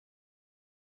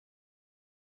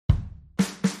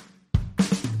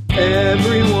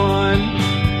Everyone,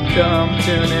 come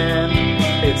tune in.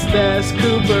 It's Tess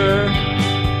Cooper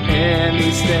and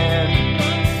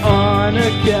Easton on a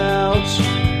couch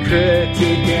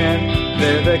critiquing.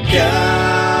 They're the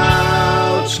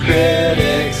Couch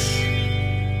Critics.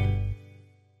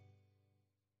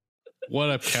 What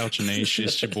up, Couch Nation?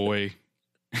 It's your boy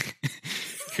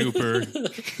Cooper.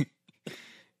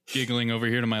 Giggling over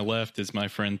here to my left is my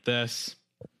friend Tess.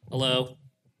 Hello.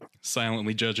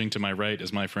 Silently judging to my right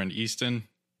is my friend Easton.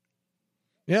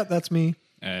 Yeah, that's me.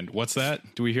 And what's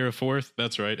that? Do we hear a fourth?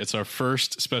 That's right. It's our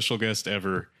first special guest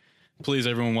ever. Please,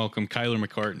 everyone, welcome Kyler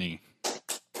McCartney.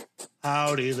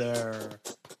 Howdy there,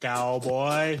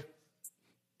 cowboy.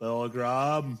 Bill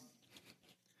Grob.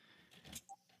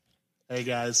 Hey,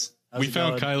 guys. We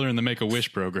found Kyler in the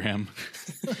Make-A-Wish program.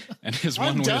 And his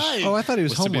one wish Oh, I thought he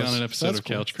was to be homeless. on an episode That's of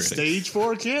cool. Couch Critics. Stage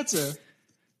 4 cancer.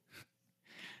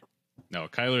 No,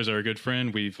 Kyler's our good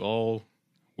friend. We all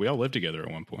lived together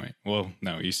at one point. Well,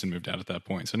 no, Easton moved out at that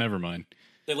point, so never mind.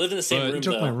 They lived in the same But- room, He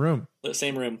took though. my room. The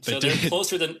same room. They So they're did.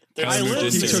 closer than... They're I I moved lived in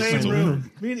into the the same same room.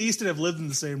 room. Me and Easton have lived in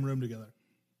the same room together.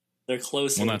 They're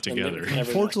closer. Well, not than together. ever.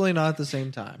 Unfortunately, not at the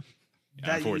same time.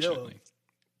 Yeah, unfortunately.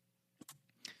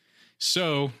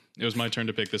 So, it was my turn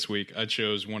to pick this week. I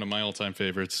chose one of my all-time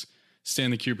favorites,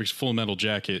 Stanley Kubrick's Full Metal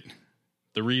Jacket.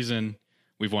 The reason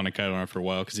we've wanted Kyler on for a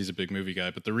while because he's a big movie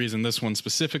guy, but the reason this one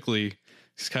specifically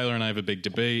is Kyler and I have a big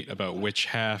debate about which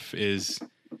half is,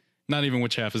 not even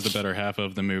which half is the better half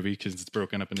of the movie because it's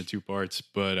broken up into two parts,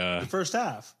 but The first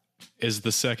half. is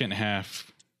the second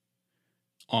half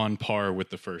on par with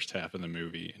the first half of the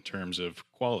movie in terms of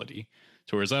quality?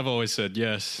 So whereas I've always said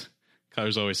yes,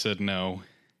 Kyler's always said no.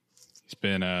 He's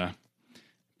been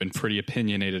pretty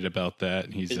opinionated about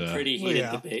that. He's Been pretty heated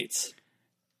yeah. debates.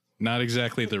 not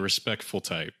exactly the respectful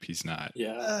type. He's not.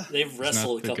 Yeah. They've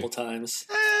wrestled a not couple times.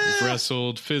 He's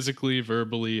wrestled physically,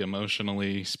 verbally,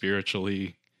 emotionally,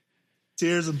 spiritually,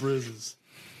 Tears and bruises.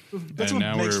 That's and what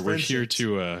now makes we're here friendships.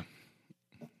 to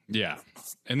yeah.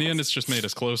 In the end, it's just made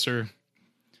us closer.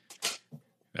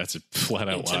 That's a flat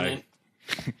out lie.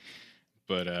 Intimate.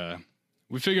 But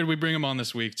we figured we'd bring him on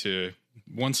this week to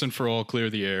once and for all clear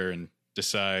the air and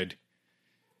decide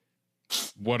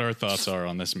what our thoughts are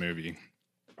on this movie.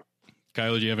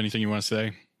 Kyler, do you have anything you want to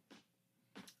say?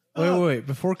 Wait.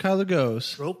 Before Kyler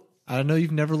goes, Rope. I know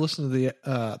you've never listened to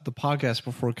the podcast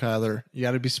before, Kyler. You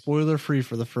got to be spoiler free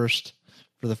for the first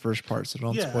part, so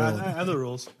don't Yeah, spoil I it. know the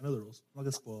rules. I'm not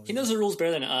gonna spoil. He knows the rules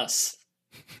better than us.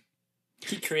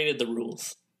 He created the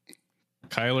rules.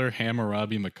 Kyler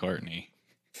Hammurabi McCartney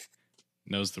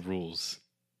knows the rules.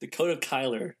 The code of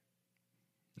Kyler.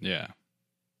 Yeah.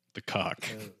 The cock.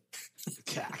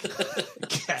 Cat.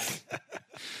 Cat.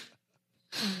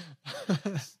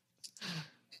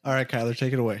 All right, Kyler,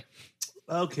 take it away.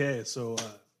 Okay, so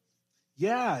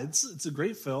yeah, it's a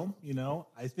great film. You know,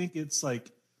 I think it's like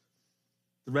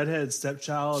the redheaded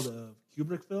stepchild of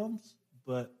Kubrick films,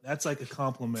 but that's like a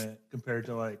compliment compared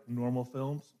to like normal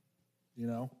films. You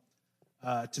know,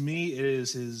 to me, it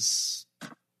is his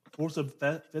fourth or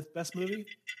fifth best movie.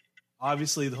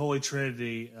 Obviously, the Holy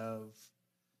Trinity of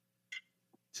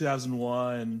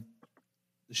 2001,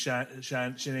 The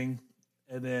Shining,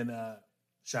 and then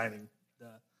Shining,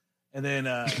 and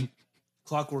then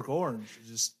Clockwork Orange is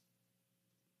just,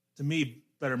 to me,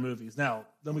 better movies. Now,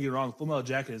 don't get me wrong, Full Metal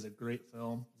Jacket is a great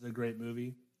film. It's a great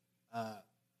movie. I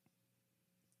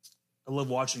love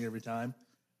watching it every time.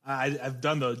 I've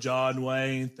done the John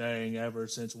Wayne thing ever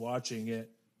since watching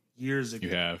it years ago.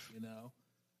 You have. You know,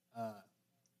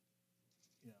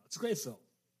 it's a great film.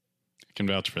 I can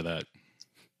vouch for that.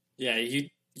 Yeah,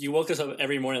 you woke us up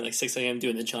every morning at like 6 a.m.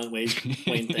 doing the John Wayne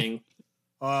thing.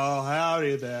 Oh,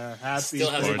 howdy there. Happy Still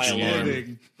has my alarm.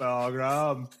 Thanksgiving,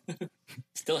 Belgram.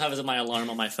 Still have it as my alarm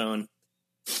on my phone.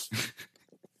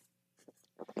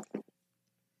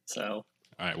 So,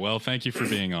 All right. Well, thank you for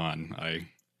being on. I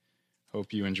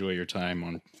hope you enjoy your time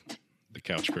on the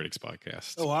Couch Critics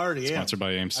podcast. Oh, I already am. Sponsored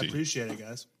by I AMC. appreciate it,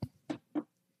 guys. I'm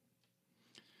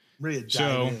ready to dive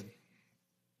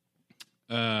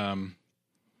So- in.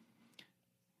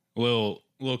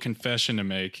 Little confession to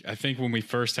make. I think when we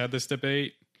first had this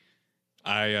debate,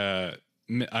 I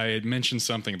had mentioned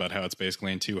something about how it's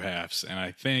basically in two halves, and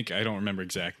I don't remember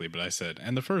exactly, but I said,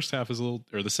 and the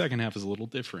second half is a little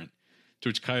different. To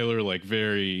which Kyler, like,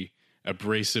 very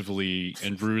abrasively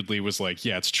and rudely was like,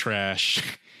 yeah, it's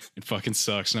trash. It fucking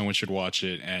sucks. No one should watch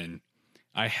it. And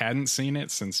I hadn't seen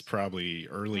it since probably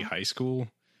early high school,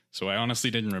 so I honestly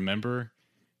didn't remember.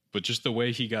 But just the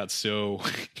way he got so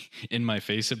in my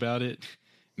face about it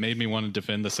made me want to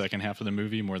defend the second half of the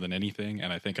movie more than anything.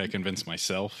 And I think I convinced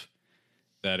myself.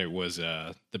 that it was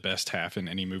the best half in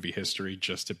any movie history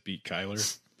just to beat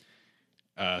Kyler.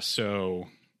 So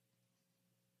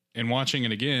in watching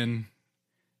it again,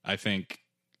 I think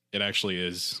it actually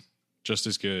is just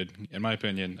as good, in my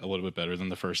opinion, a little bit better than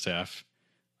the first half.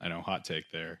 I know, hot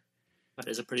take there. That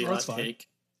is a pretty Oh, hot that's fine. take.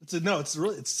 It's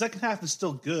really, its second half is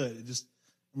still good. It just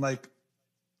like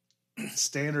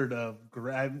standard of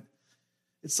grab.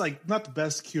 It's like not the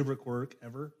best Kubrick work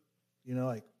ever. You know,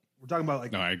 like we're talking about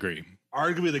like No, I agree.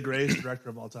 arguably the greatest director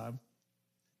of all time.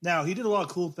 Now he did a lot of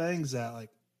cool things that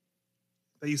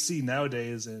you see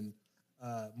nowadays in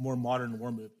more modern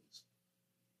war movies.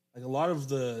 Like a lot of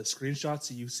the screenshots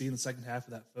that you see in the second half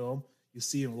of that film, you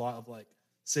see in a lot of like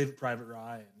Saving Private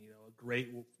Ryan, you know, a great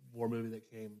war movie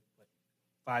that came like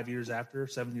 7 years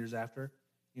after,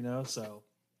 you know. So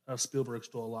Spielberg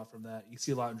stole a lot from that. You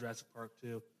see a lot in Jurassic Park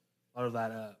too. A lot of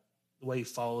that, the way he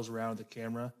follows around the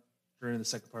camera during the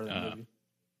second part of the movie.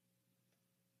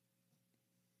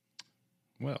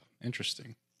 Well,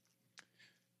 interesting.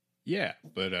 Yeah,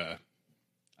 but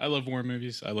I love war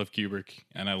movies. I love Kubrick,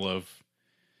 and I love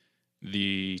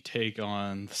the take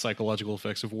on the psychological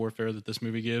effects of warfare that this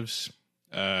movie gives.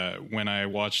 When I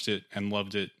watched it and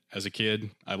loved it as a kid,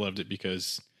 I loved it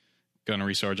because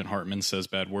Gunnery Sergeant Hartman says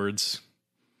bad words.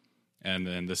 And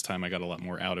then this time I got a lot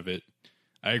more out of it.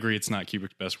 I agree it's not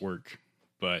Kubrick's best work,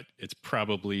 but it's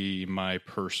probably my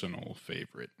personal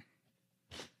favorite.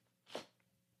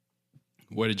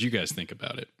 What did you guys think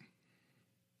about it?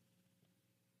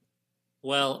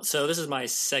 Well, so this is my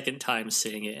second time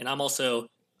seeing it, and I'm also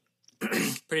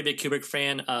pretty big Kubrick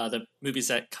fan. The movies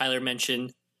that Kyler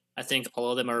mentioned, I think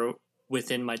all of them are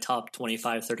within my top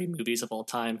 25, 30 movies of all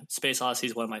time. Space Odyssey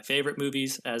is one of my favorite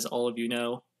movies, as all of you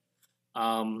know.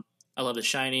 I love The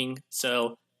Shining.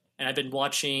 And I've been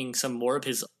watching some more of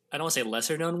his, I don't want to say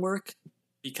lesser known work,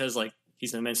 because like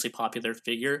he's an immensely popular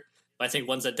figure, but I think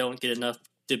ones that don't get enough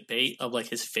debate of like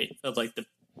his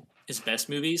his best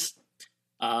movies.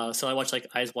 So I watched like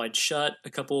Eyes Wide Shut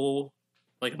like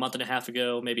a month and a half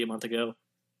ago, maybe a month ago.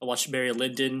 I watched Barry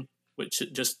Lyndon, which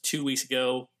just 2 weeks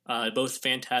ago. Both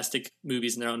fantastic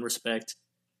movies in their own respect.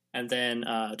 And then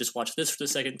just watched this for the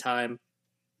second time.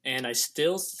 And I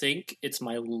still think it's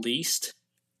my least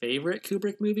favorite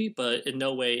Kubrick movie, but in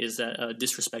no way is that a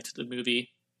disrespect to the movie.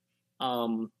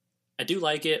 I do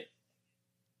like it.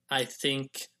 I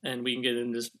think, and we can get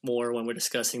into this more when we're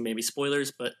discussing maybe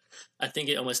spoilers, but I think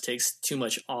it almost takes too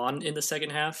much on in the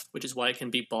second half, which is why it can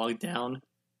be bogged down.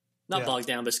 Not bogged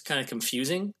down, but it's kind of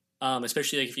confusing,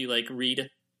 especially like if you like read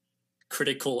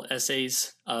critical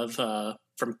essays of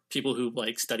from people who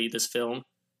like study this film.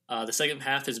 The second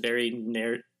half is very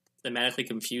thematically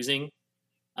confusing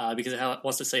because it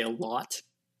wants to say a lot,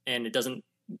 and it doesn't,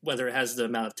 whether it has the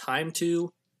amount of time to,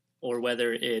 or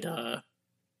whether it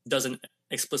doesn't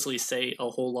explicitly say a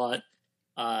whole lot,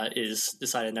 is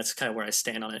decided. And that's kind of where I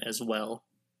stand on it as well.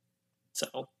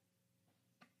 So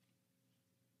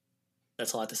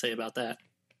that's all I have to say about that.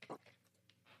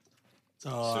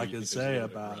 That's all I can say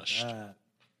about that.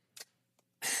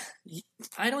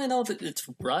 I don't know if it's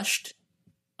rushed.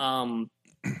 I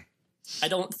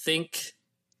don't think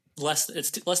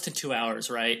it's less than 2 hours,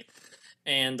 right?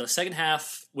 And the second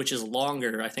half, which is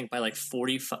longer, I think by like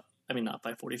 45. I mean, not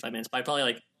by 45 minutes, by probably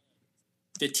like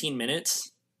 15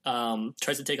 minutes.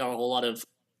 Tries to take on a whole lot of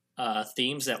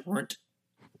themes that weren't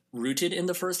rooted in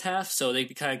the first half, so they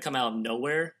kind of come out of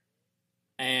nowhere.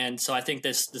 And so I think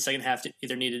the second half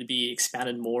either needed to be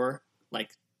expanded more,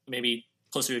 like maybe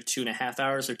closer to 2.5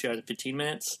 hours or 2 hours and 15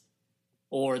 minutes,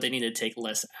 or they needed to take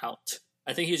less out.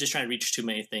 I think he was just trying to reach too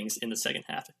many things in the second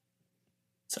half.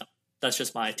 So that's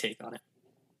just my take on it.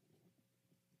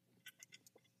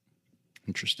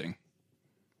 Interesting.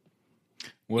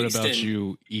 What about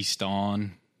you,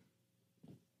 Easton?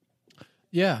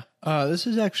 Yeah, this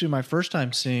is actually my first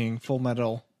time seeing Full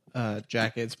Metal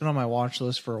Jacket. It's been on my watch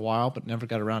list for a while, but never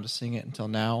got around to seeing it until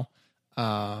now.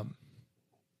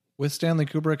 With Stanley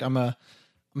Kubrick, I'm a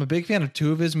big fan of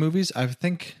two of his movies. I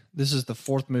think this is the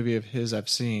fourth movie of his I've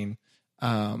seen.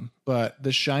 But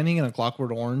The Shining and A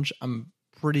Clockwork Orange, I'm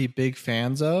pretty big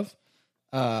fans of.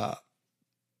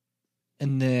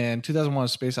 And then 2001: A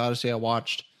Space Odyssey, I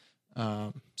watched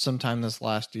sometime this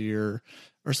last year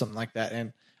or something like that.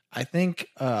 And I think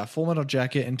Full Metal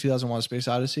Jacket and 2001: A Space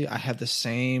Odyssey, I had the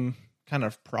same kind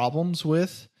of problems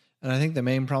with. And I think the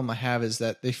main problem I have is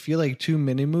that they feel like two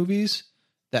mini movies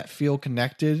that feel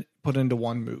connected put into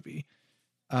one movie.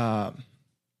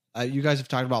 You guys have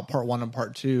talked about part one and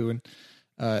part two, and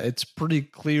it's pretty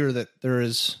clear that there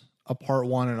is a part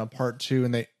one and a part two,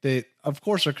 and they of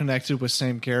course are connected with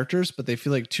same characters, but they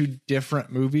feel like two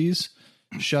different movies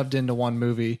shoved into one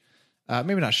movie.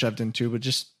 maybe not shoved into, but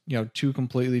just, two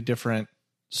completely different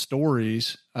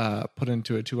stories put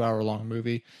into a 2-hour long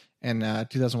movie. And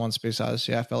 2001 Space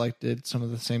Odyssey, I felt like did some of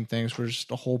the same things, where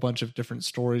just a whole bunch of different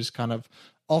stories, kind of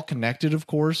all connected, of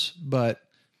course, but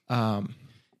hang on,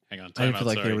 I didn't feel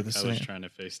like they were the I same. was trying to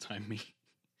FaceTime me.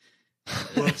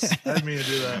 Whoops, I didn't mean to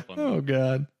do that. Oh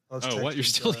God! I was Oh, what? texting, You're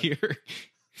still sorry. here?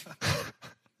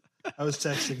 I was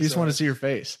texting. You just want to see your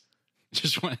face.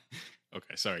 Just want.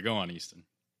 Okay, sorry. Go on, Easton.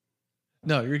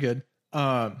 No, you're good.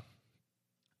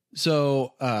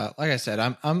 So, like I said,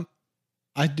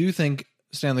 I do think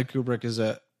Stanley Kubrick is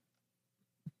a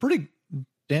pretty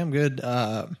damn good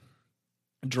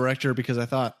director, because I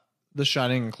thought The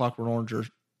Shining and Clockwork Orange are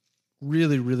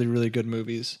really, really, really good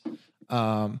movies.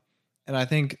 And I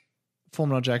think Full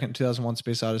Metal Jacket and 2001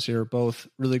 Space Odyssey are both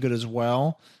really good as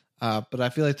well. But I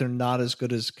feel like they're not as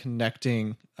good as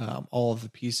connecting all of the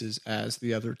pieces as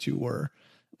the other two were.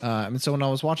 And so when I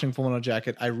was watching Full Metal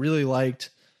Jacket, I really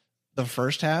liked the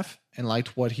first half and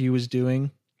liked what he was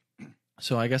doing.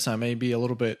 So I guess I may be a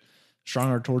little bit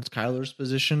stronger towards Kyler's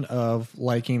position of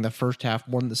liking the first half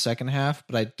more than the second half,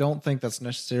 but I don't think that's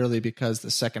necessarily because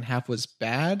the second half was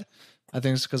bad. I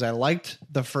think it's because I liked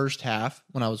the first half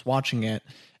when I was watching it,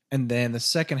 and then the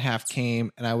second half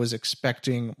came and I was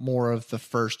expecting more of the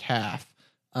first half.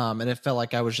 And it felt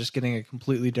like I was just getting a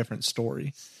completely different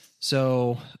story.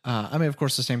 So, I mean, of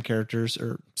course, the same characters,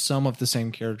 or some of the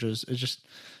same characters. It's just,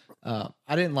 I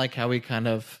didn't like how he kind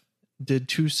of did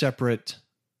two separate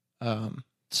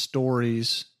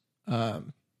stories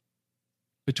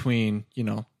between,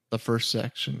 the first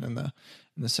section and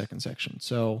the second section.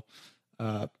 So,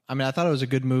 I mean, I thought it was a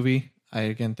good movie. I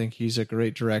again think he's a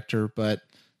great director, but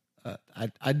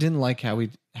I didn't like how he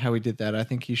did that. I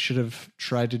think he should have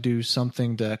tried to do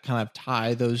something to kind of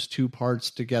tie those two parts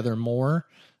together more,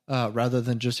 rather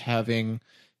than just having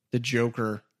the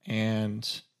Joker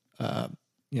and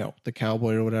the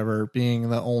cowboy or whatever being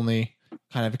the only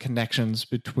kind of connections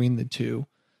between the two.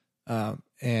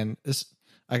 And this,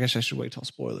 I guess I should wait till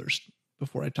spoilers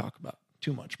before I talk about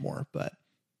too much more. But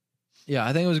yeah,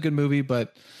 I think it was a good movie,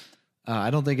 but I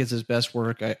don't think it's his best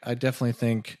work. I definitely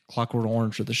think Clockwork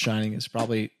Orange or The Shining is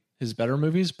probably his better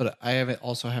movies, but I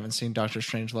haven't seen Doctor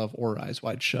Strangelove or Eyes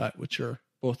Wide Shut, which are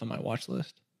both on my watch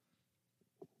list.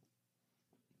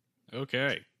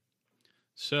 Okay.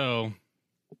 So,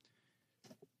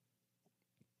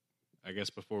 I guess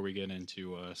before we get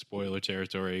into spoiler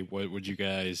territory, what would you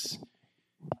guys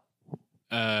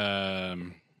I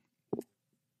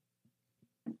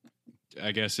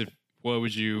guess what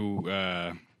would you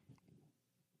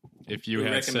if you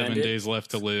had 7 days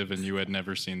left to live and you had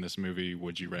never seen this movie,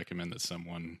 would you recommend that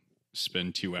someone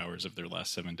spend 2 hours of their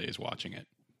last 7 days watching it?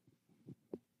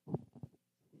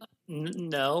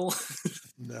 No.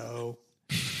 No.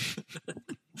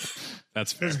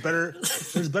 That's fair.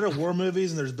 There's better war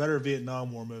movies and there's better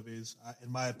Vietnam War movies,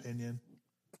 in my opinion.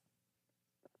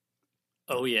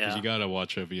 Oh yeah. You gotta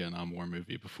watch a Vietnam War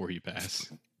movie before you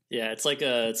pass. Yeah, it's like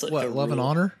what, a Love and rule.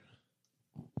 Honor?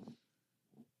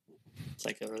 It's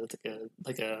like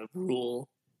a rule.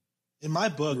 In my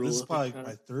book, this is Rule probably of-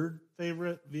 my third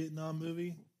favorite Vietnam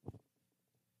movie.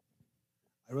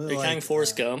 I Are really you like. counting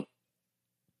Forrest Gump?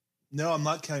 No, I'm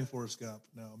not counting Forrest Gump.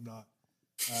 No, I'm not.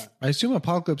 I assume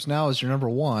Apocalypse Now is your number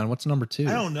one. What's number two?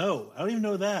 I don't know. I don't even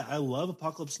know that. I love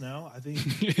Apocalypse Now. I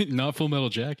think, Not Full Metal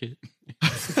Jacket.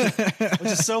 which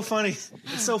is so funny.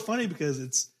 It's so funny because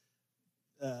it's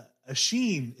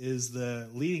Asheen is the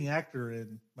leading actor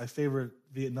in my favorite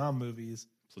Vietnam movies.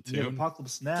 You have Platoon.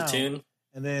 Apocalypse Now, Platoon.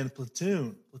 and then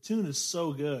Platoon. Platoon is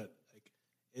so good. Like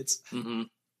it's. Mm-hmm.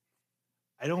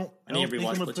 I don't I think need to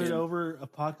I'm rewatch gonna put it Platoon. over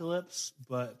Apocalypse,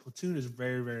 but Platoon is a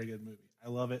very, very good movie. I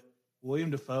love it.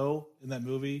 William Dafoe in that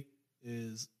movie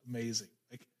is amazing.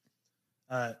 Like,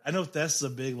 I know Thess is a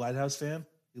big Lighthouse fan.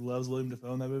 He loves William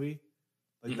Dafoe in that movie.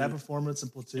 Like that performance in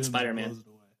Platoon And Spider-Man. blows it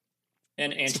away.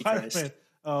 And Antichrist. Spider-Man.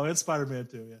 Oh, and Spider-Man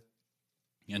too.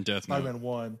 Yeah, And Death Note. Spider-Man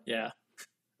 1. Yeah.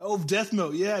 Oh, Death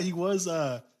Note. Yeah, he was.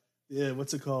 Yeah,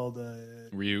 what's it called?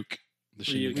 Ryuk. The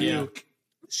Ryuk, Shinigami. yeah.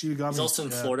 Shinigami. He's also in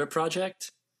yeah. Florida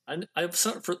Project.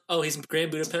 He's in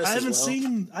Grand Budapest. I haven't as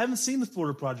well. seen the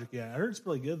Florida Project yet. I heard it's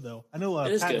really good though. I know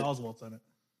It is Patton good. Oswalt's in it.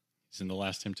 He's in The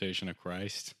Last Temptation of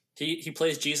Christ. He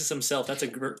plays Jesus himself. That's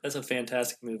a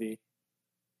fantastic movie.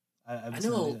 I haven't I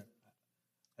seen know- it either.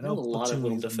 I know a lot of Platoon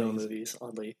Willem is Dafoe amazing. movies.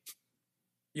 Oddly,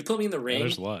 you put me in the Yeah, ring.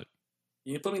 there's a lot.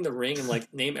 You put me in the ring and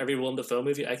like name every Willem Dafoe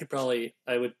movie.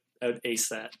 I would ace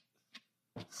that.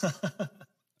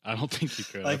 I don't think you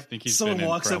could. I Like, think he's someone been in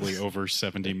walks up- probably over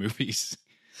 70 movies.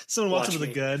 Someone walks Watch up with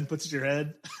a me. gun, puts it in your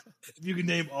head. If you can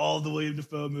name all the William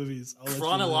Dafoe movies, I'll let you know.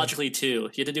 Chronologically too.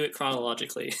 You had to do it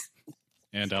chronologically.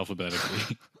 and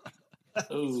alphabetically.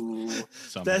 Ooh.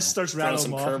 somehow. That starts rattling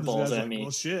some them off. And this curveballs guy's at like, me.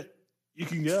 well, shit, you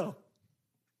can go.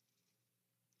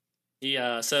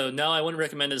 Yeah, so no, I wouldn't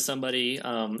recommend it to somebody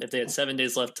if they had 7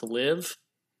 days left to live,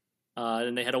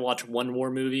 and they had to watch one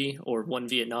war movie or one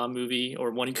Vietnam movie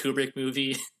or one Kubrick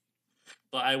movie.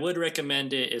 But I would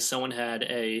recommend it if someone had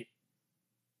a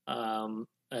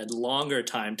longer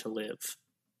time to live,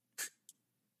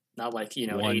 not like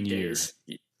 1 8 year. days.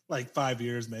 Like 5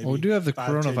 years, maybe. Well, we do have the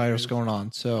 5, 10 coronavirus years. going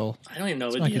on, so I don't even know.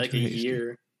 Let's It'd not be get like too a hasty.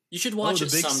 year. You should watch the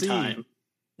it Big C. sometime.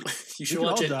 You We should could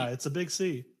watch all it. die. It's a big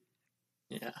C.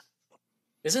 Yeah.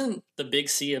 Isn't the Big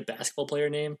C a basketball player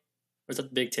name? Or is that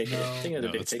the Big Ticket? No. I think of the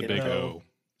No, Big it's the Ticket. big No. O.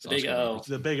 The big Oscar O.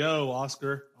 Robertson. The big O,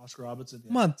 Oscar Robertson.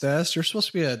 come on, Des. You're supposed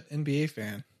to be an NBA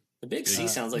fan. The Big C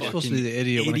sounds like You're a supposed to be the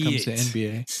idiot when it comes to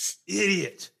idiot. NBA.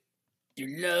 Idiot. you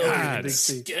know God. Big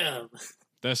C. scum.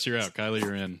 Thus, you're out. Kylie,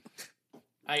 you're in.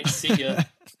 I see ya.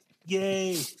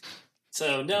 Yay.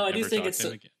 So no, I do Never think talk it's to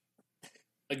him again.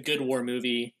 a good war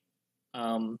movie.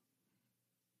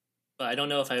 But I don't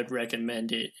know if I would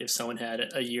recommend it if someone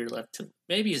had a year left to.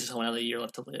 Maybe if someone had a year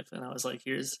left to live, and I was like,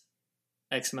 "Here's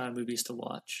X amount of movies to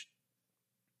watch."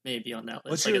 Maybe on that list,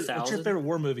 What's like your 1,000. favorite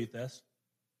war movie, Tess?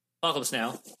 Apocalypse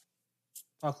Now.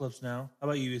 Apocalypse Now. How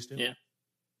about you, Easton? Yeah.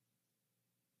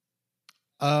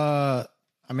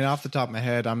 I mean, off the top of my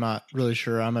head, I'm not really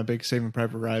sure. I'm a big Saving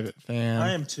Private Ryan fan.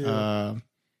 I am too.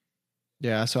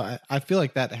 Yeah, so I feel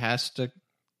like that has to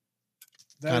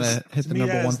That kinda is- hit to the me,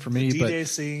 number that one is for the me, but D-Day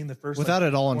scene, the first, without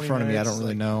it all in 20 front of me, I minutes, don't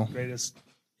really know. Greatest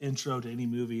intro to any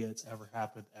movie that's ever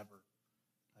happened, ever.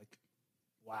 Like,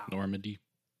 wow. Normandy.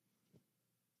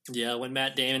 Yeah, when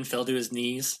Matt Damon fell to his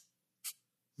knees.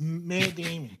 Matt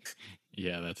Damon.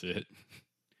 Yeah, that's it.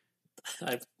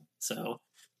 So,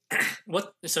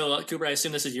 what? So, Cooper, I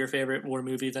assume this is your favorite war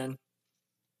movie then?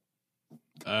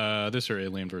 This or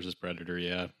Alien versus Predator,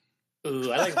 yeah.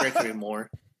 Ooh, I like Requiem more.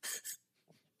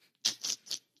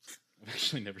 I've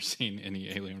actually never seen any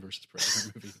Alien versus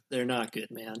Predator movie. They're not good,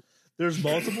 man. There's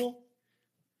multiple.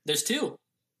 There's two.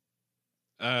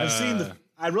 I've seen the.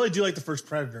 I really do like the first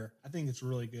Predator. I think it's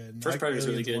really good. And I First like Predator's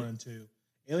really Aliens good. 1 and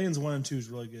 2. Aliens 1 and 2 is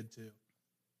really good too.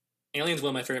 Alien's one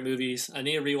of my favorite movies. I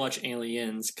need to rewatch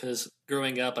Aliens because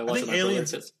growing up, I watched think it with my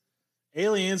Aliens- brother. 'Cause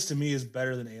Aliens to me is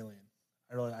better than Alien.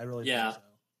 I really Yeah. think so.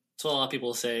 That's what a lot of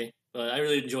people say. But I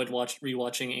really enjoyed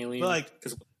rewatching Alien. But like,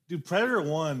 'cause- dude, Predator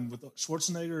 1 with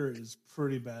Schwarzenegger is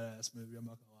pretty badass movie. I'm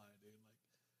not gonna lie, dude.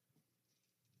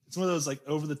 Like, it's one of those like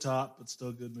over the top but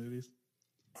still good movies.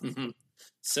 Mhm.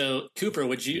 So, Cooper,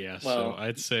 would you? Yeah, well, so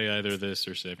I'd say either this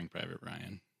or Saving Private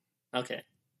Ryan. okay.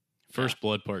 First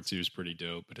Blood Part 2 is pretty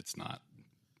dope, but it's not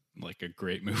like a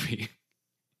great movie.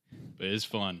 But it is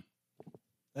fun.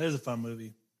 That is a fun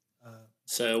movie.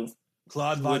 So,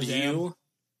 Claude Van would Damme. you,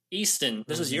 Easton?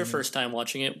 This was your Mhm. first time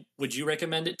watching it. Would you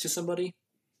recommend it to somebody?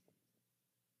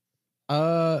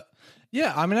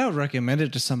 Yeah, I mean, I would recommend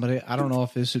it to somebody. I don't know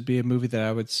if this would be a movie that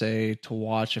I would say to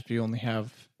watch if you only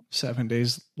have 7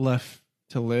 days left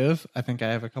to live. I think I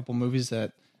have a couple movies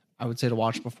that I would say to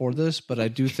watch before this, but I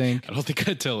do think I don't think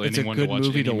I'd tell It's a anyone good to watch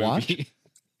movie any to watch. movie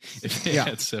if they Yeah,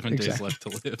 had 7 days exactly. left to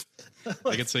live.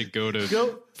 I could say go to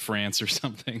Go. France or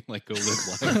something, like go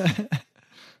live life.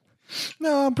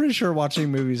 no, I'm pretty sure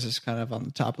watching movies is kind of on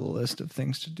the top of the list of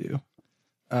things to do.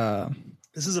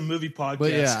 This is a movie podcast.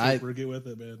 But yeah, Cooper, get with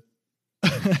it, man.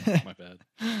 My bad.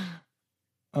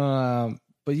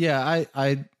 But yeah,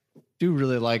 I do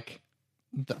really like.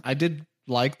 I did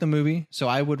like the movie, so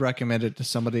I would recommend it to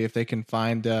somebody if they can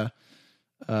find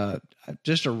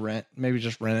just a rent. Maybe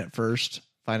just rent it first.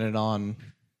 Find it on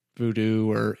Vudu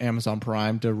or Amazon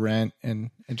Prime to rent and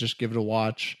just give it a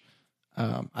watch.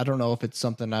 I don't know if it's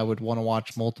something I would want to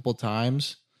watch multiple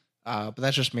times, but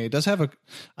that's just me. It does have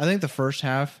I think the first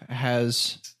half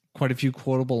has quite a few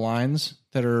quotable lines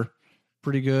that are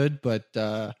pretty good, but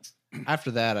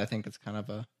after that, I think it's kind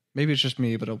of maybe it's just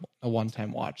me, but a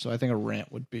one-time watch. So I think a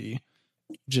rent would be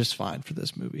just fine for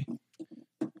this movie.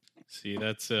 See,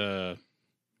 that's how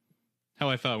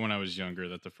I thought when I was younger,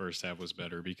 that the first half was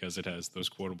better because it has those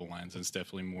quotable lines and it's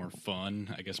definitely more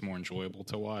fun, I guess more enjoyable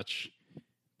to watch.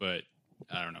 But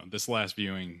I don't know, this last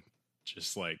viewing,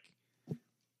 just like,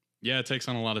 yeah, it takes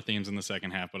on a lot of themes in the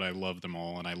second half, but I love them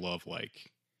all. And I love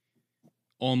like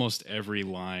almost every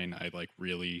line I like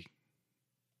really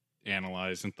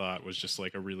analyzed and thought was just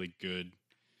like a really good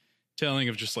telling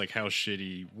of just like how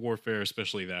shitty warfare,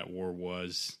 especially that war,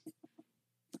 was.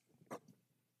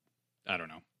 I don't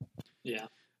know. Yeah.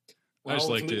 I just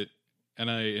Well, liked it, and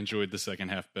I enjoyed the second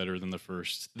half better than the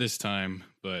first this time,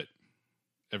 but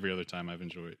every other time I've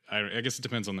enjoyed. I guess it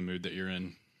depends on the mood that you're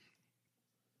in.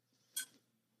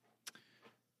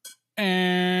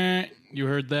 You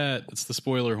heard that? It's the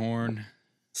spoiler horn.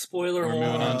 Spoiler We're moving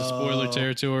horn. on to spoiler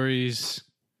territories.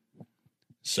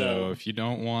 So So- if you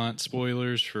don't want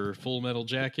spoilers for Full Metal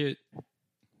Jacket,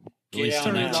 Get released out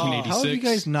in now. 1986. How have you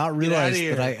guys not outta realized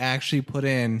here. that I actually put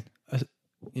in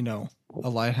a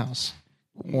lighthouse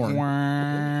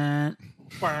horn?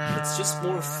 It's just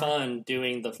more fun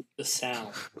doing the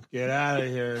sound. Get out of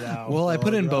here now. Well, I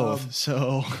put in Dog. both,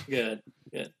 so Good.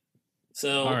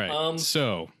 So, All right.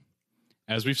 So,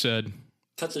 as we've said,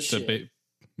 cut the it's a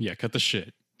shit. cut the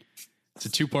shit. It's a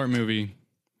 2-part movie.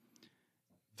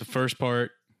 The first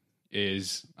part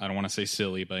is, I don't want to say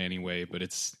silly by any way, but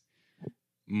it's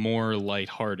more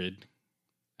lighthearted.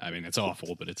 I mean, it's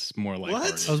awful, but it's more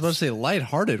lighthearted. I was about to say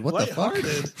lighthearted. What the fuck?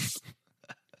 Lighthearted.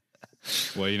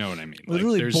 Well, you know what I mean. Like,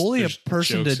 Literally bully a there's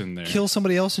person jokes in to there. kill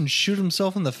somebody else and shoot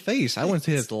himself in the face. I wouldn't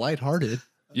say it's lighthearted.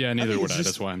 Yeah, neither think would it's I. just-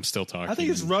 That's why I'm still talking. I think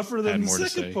it's and rougher had than the more to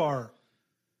second say. part.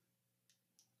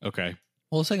 Okay.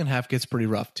 Well, the second half gets pretty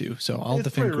rough too, so I'll It's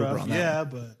defend pretty Cooper rough, on that. yeah,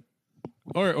 but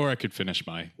Or I could finish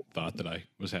my thought that I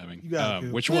was having, You got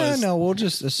it, which Yeah, was no, we'll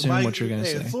just assume Mike, what you're going to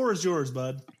hey, say. the floor is yours,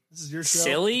 bud. This is your show. The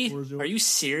Silly? floor is yours. Are you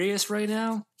serious right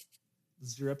now?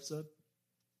 This is your episode.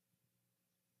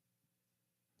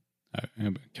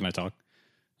 Can I talk?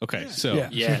 Okay, Yeah. so Yeah.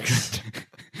 Yes.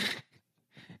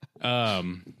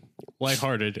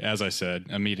 lighthearted, as I said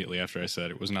immediately after I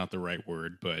said it was not the right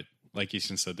word, but like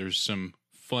Easton said, there's some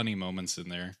funny moments in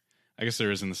there. I guess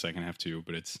there is in the second half too,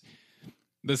 but it's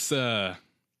this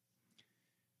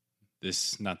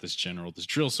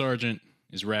drill sergeant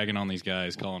is ragging on these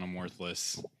guys, calling them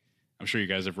worthless. I'm sure you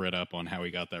guys have read up on how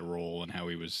he got that role and how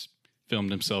he was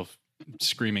filmed himself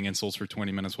screaming insults for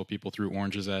 20 minutes while people threw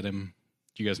oranges at him.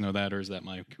 Do you guys know that, or is that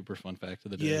my Cooper fun fact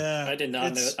of the day? Yeah, I did not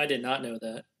know. it's- I did not know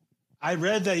that. I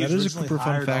read that he That was is a originally Cooper fun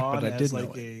hired fact, on but I as did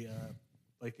know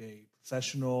like a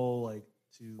professional, like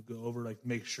to go over, like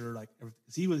make sure, like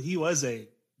because he was a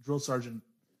drill sergeant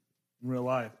in real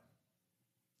life.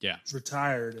 Yeah.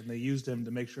 Retired, and they used him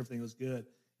to make sure everything was good.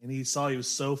 And he saw he was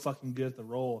so fucking good at the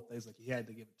role, he's like he had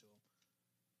to give it to him.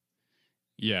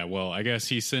 Yeah, well, I guess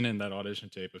he sent in that audition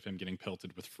tape of him getting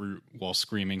pelted with fruit while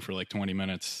screaming for like 20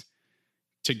 minutes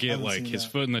to get Haven't like seen his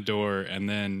that. foot in the door, and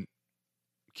then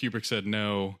Kubrick said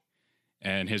no,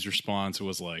 and his response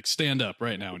was like, "Stand up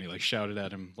right now," and he like shouted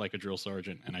at him like a drill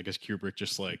sergeant, and I guess Kubrick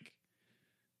just like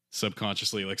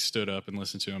subconsciously like stood up and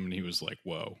listened to him, and he was like,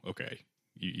 "Whoa, okay,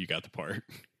 you got the part."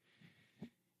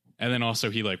 And then also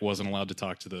he like wasn't allowed to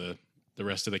talk to the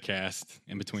rest of the cast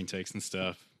in between takes and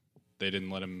stuff. They didn't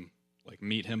let him like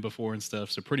meet him before and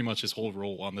stuff. So pretty much his whole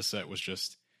role on the set was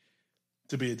just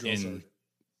To be a drill sergeant.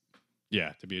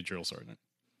 to be a drill sergeant.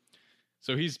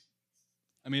 So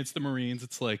it's the Marines.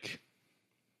 It's like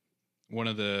one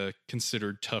of the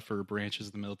considered tougher branches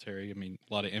of the military. I mean,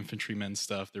 a lot of infantrymen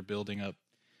stuff. They're building up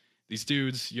these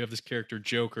dudes. You have this character,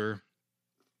 Joker,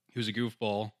 who's a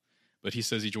goofball, but he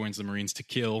says he joins the Marines to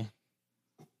kill.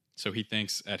 So he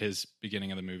thinks at his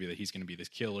beginning of the movie that he's going to be this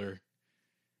killer.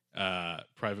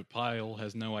 Private Pyle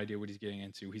has no idea what he's getting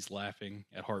into. He's laughing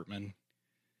at Hartman.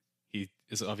 He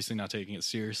is obviously not taking it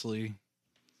seriously.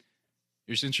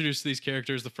 You're just introduced to these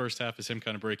characters. The first half is him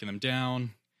kind of breaking them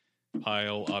down.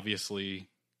 Pyle obviously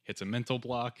hits a mental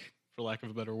block, for lack of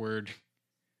a better word.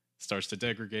 Starts to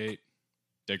deteriorate.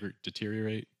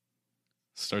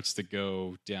 Starts to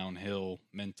go downhill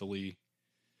mentally.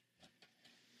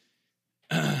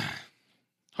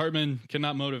 Hartman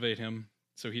cannot motivate him,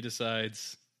 so he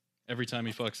decides every time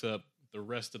he fucks up, the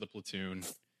rest of the platoon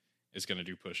is going to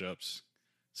do push-ups.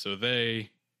 So they,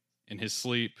 in his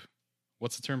sleep,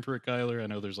 what's the term for it, Kyler? I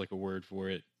know there's like a word for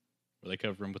it, where they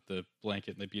cover him with the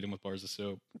blanket and they beat him with bars of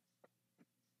soap.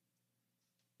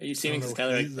 Are you assuming because I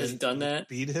don't know, Kyler has done that?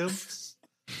 Beat him?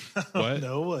 I don't What?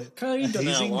 know what. Kyler, you've done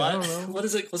that a Hazing? I lot. don't know. What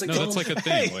is it? What's it No, called? that's like a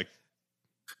thing. Hey! Like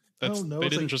I that's don't know. they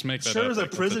It's didn't like- just make that sure up. there's a like,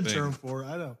 that's prison thing. term for it.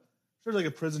 I know. Sure, there's like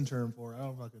a prison term for it. I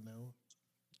don't fucking know.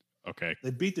 Okay. They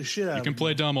beat the shit out You of can him.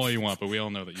 play dumb all you want, but we all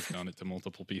know that you've done it to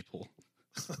multiple people.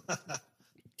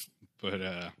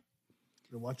 But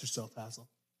Watch yourself, Hassel.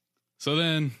 so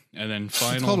then It's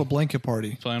called a final blanket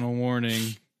party.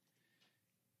 warning.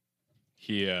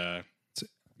 He the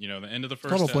end of the It's first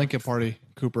called a half- blanket party,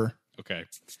 Cooper, Okay.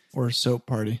 or a soap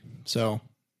party. So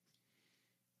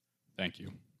Thank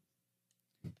you.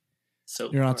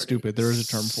 So you're not stupid. There is a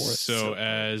term for it. So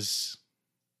as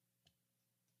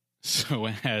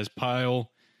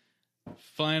Pyle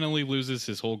finally loses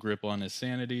his whole grip on his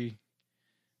sanity,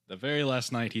 the very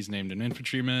last night he's named an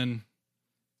infantryman.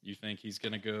 You think he's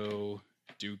gonna go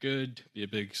do good, be a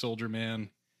big soldier man,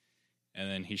 and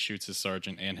then he shoots his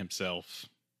sergeant and himself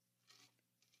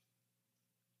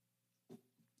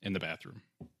in the bathroom.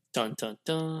 Dun dun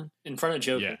dun. In front of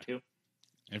Joker Yeah. too.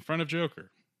 in front of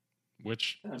Joker,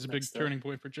 which Oh, is a big messed up. turning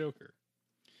point for Joker.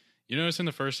 You notice in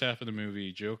the first half of the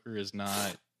movie, Joker is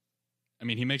not. I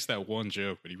mean, he makes that one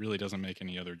joke, but he really doesn't make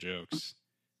any other jokes.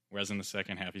 Whereas in the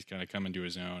second half, he's kind of coming to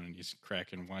his own and he's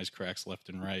cracking wisecracks left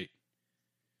and right.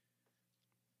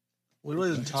 We really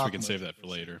I didn't guess talk. we can much save that for about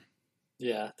this. later.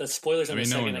 Yeah, that's spoilers I in mean,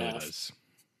 the no one second really half. does.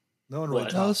 No one really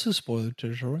What? No, talked. this is spoiler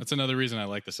territory. That's another reason I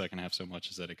like the second half so much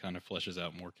is that it kind of fleshes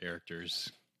out more characters.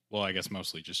 Well, I guess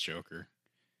mostly just Joker.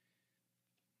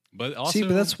 But also, See,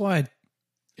 but that's why it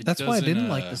I didn't doesn't,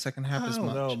 like the second half I as don't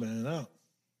much. know, man. No.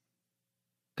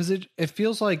 Because it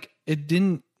feels like it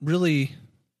didn't really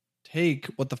take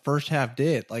what the first half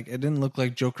did. Like it didn't look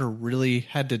like Joker really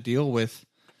had to deal with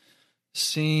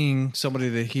seeing somebody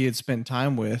that he had spent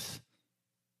time with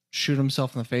shoot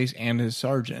himself in the face and his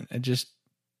sergeant. It just,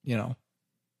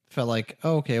 felt like,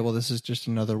 oh, okay, well, this is just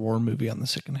another war movie on the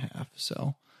second half.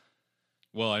 So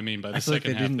Well, I mean, by I the feel like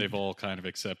second they half, didn't- they've all kind of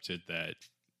accepted that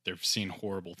they've seen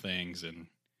horrible things, and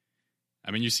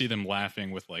I mean, you see them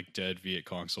laughing with like dead Viet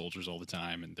Cong soldiers all the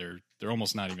time, and they're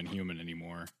almost not even human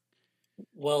anymore.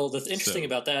 Well, the interesting So-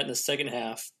 about that in the second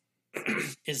half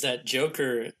is that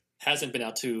Joker hasn't been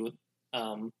out to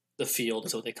the field,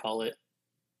 is what they call it,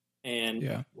 and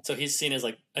yeah, so he's seen as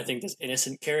like I think this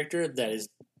innocent character that is,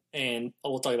 and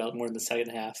we'll talk about it more in the second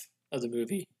half of the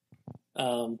movie.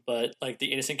 But like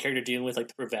the innocent character dealing with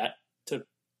like the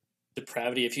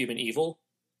depravity of human evil,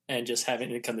 and just having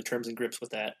to come to terms and grips with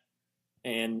that.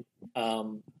 And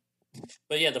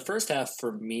but yeah, the first half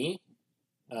for me,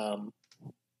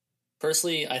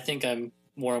 personally, I think I'm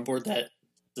more on board that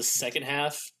the second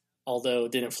half, although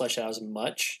it didn't flesh out as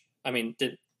much. I mean,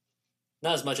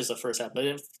 not as much as the first half, but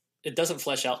it doesn't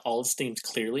flesh out all its themes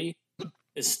clearly.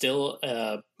 It's still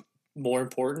more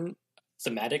important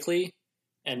thematically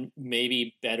and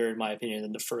maybe better, in my opinion,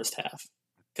 than the first half.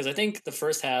 Because I think the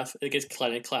first half, it gets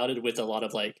clouded with a lot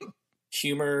of like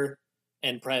humor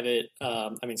and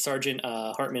Sergeant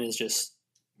Hartman is just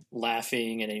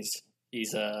laughing and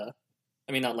he's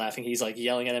not laughing. He's like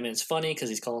yelling at him and it's funny because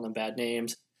he's calling them bad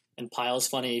names. And Pyle's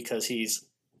funny because he's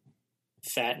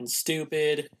fat and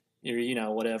stupid,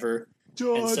 or whatever.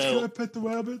 George, so- can I pet the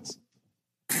rabbits?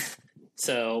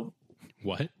 So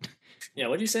What? yeah,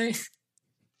 what'd you say?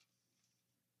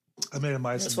 I made a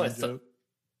mice That's and what I men thought. joke.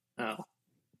 Oh,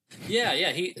 yeah.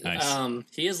 Nice.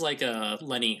 He is like a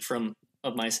Lenny from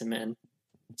Of Mice and Men.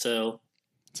 So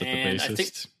Is that the And bassist? I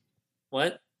think-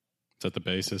 what? Is that the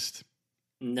bassist?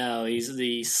 No, he's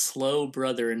the slow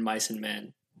brother in Mice and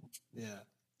Men. Yeah.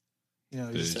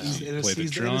 Does He's he innocent- play the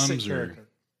he's the innocent drums, or- character.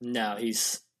 No, he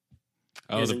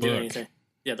Oh, the doesn't do book. anything.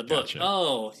 Yeah, the book. Gotcha.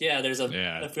 Oh, yeah.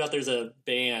 Yeah. I forgot there's a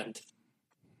band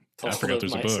I called forgot Of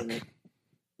there's a Mice book. and Men.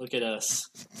 Look at us.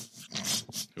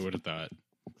 Who would have thought?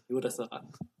 Who would have thought?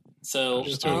 So,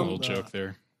 Just doing a little um, joke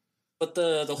there. but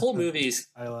the whole movie is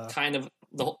I laugh. kind of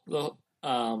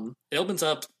it opens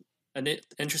up an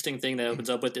interesting thing that opens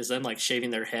up with is them like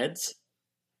shaving their heads,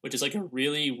 which is like a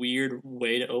really weird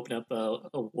way to open up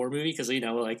a war movie because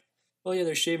like, oh yeah,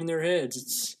 they're shaving their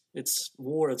heads. It's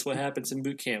war. It's what happens in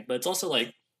boot camp. But it's also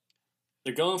like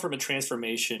they're going from a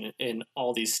transformation in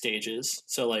all these stages.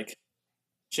 So like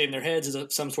shaving their heads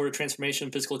is some sort of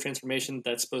transformation, physical transformation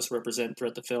that's supposed to represent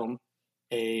throughout the film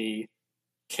a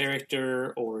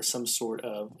character or some sort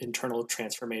of internal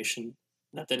transformation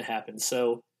that then happens.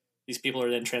 So these people are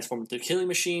then transformed into killing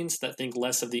machines that think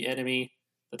less of the enemy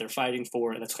that they're fighting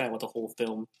for, and that's kind of what the whole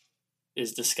film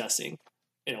is discussing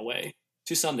in a way,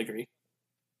 to some degree.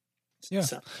 Yeah.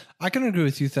 So, I can agree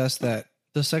with you, Thess, that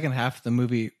the second half of the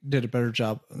movie did a better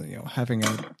job, having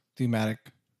a thematic,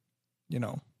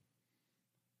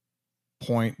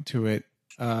 point to it.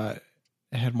 It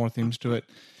had more themes to it.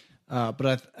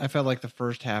 But I felt like the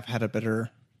first half had a better,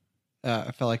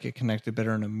 I felt like it connected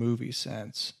better in a movie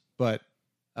sense. But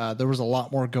there was a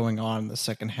lot more going on in the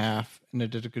second half, and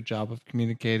it did a good job of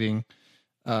communicating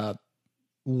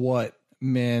what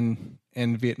men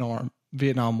in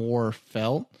Vietnam War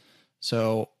felt.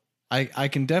 So I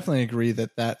can definitely agree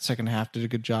that second half did a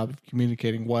good job of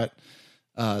communicating what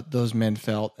those men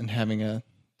felt and having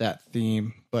that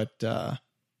theme. But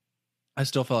I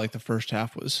still felt like the first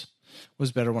half was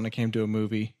better when it came to a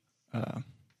movie.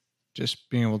 Just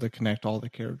being able to connect all the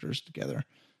characters together.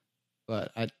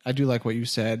 But I do like what you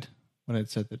said when it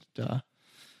said that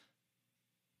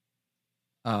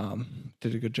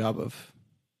did a good job of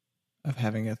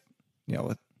having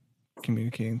with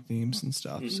communicating themes and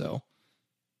stuff. Mhm. So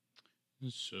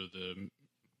So the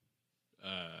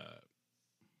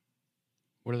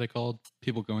what are they called?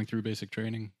 People going through basic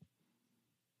training?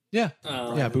 yeah,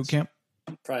 um, yeah, boot camp.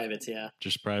 privates, yeah.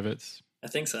 Just privates? I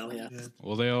think so. Yeah. Good.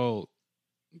 Well,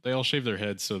 they all shave their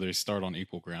heads so they start on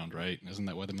equal ground, right? Isn't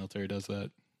that why the military does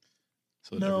that?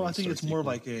 So that No, everyone I think it's starts more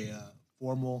equal? like a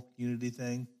formal unity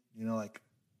thing. Like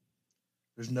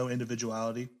there's no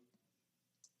individuality.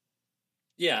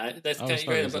 Yeah, that's I kind always of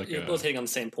thought it right, was but like you're a- both hitting on the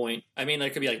same point. I mean, there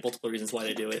could be like multiple reasons why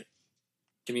they do it.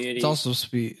 Community, It's also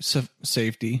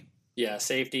safety. yeah,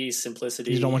 safety,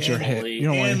 simplicity. You don't want your hair. quality. You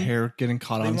don't want your And hair getting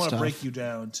caught They on want to stuff. break you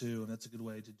down too, and that's a good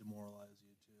way to demoralize you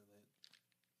too.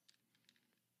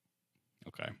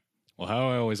 Okay. Well, how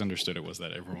I always understood it was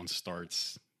that everyone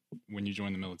starts when you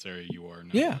join the military. You are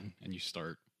number Yeah. one, and you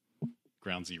start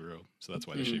ground zero. So that's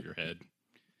why they Mhm. shave your head,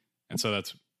 and so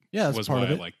that's That's was part why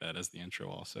of I it. like that as the intro.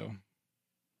 Also,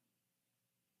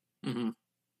 hmm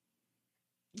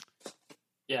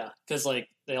Yeah, because like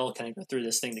they all kind of go through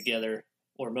this thing together,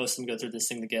 or most of them go through this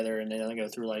thing together, and they then go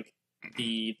through like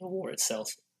the war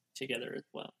itself together as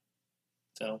well.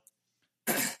 So,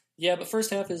 yeah, but first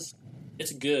half it's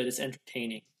good, it's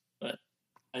entertaining, but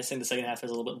I just think the second half has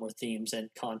a little bit more themes and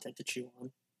content to chew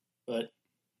on. But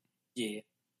yeah,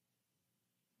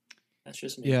 that's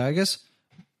just me. Yeah, I guess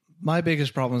my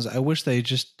biggest problem is I wish they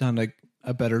just done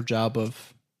a better job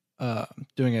of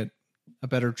doing a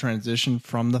better transition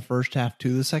from the first half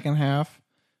to the second half,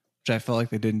 which I felt like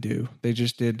they didn't do. They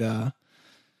just did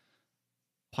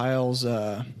Piles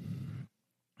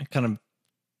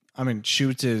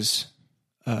shoots his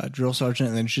drill sergeant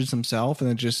and then shoots himself and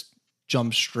then just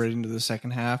jumps straight into the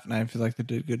second half. And I feel like they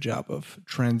did a good job of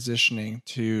transitioning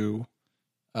to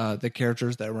the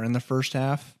characters that were in the first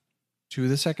half to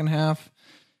the second half.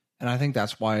 And I think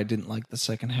that's why I didn't like the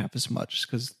second half as much,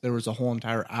 because there was a whole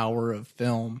entire hour of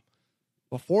film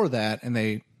before that. And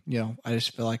they, I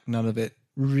just feel like none of it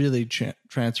really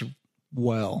transferred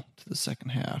well to the second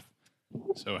half.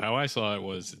 so how I saw it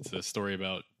was it's a story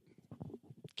about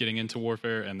getting into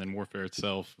warfare and then warfare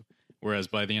itself. Whereas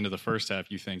by the end of the first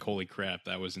half, you think, "Holy crap,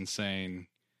 that was insane!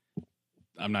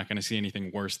 I'm not going to see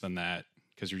anything worse than that,"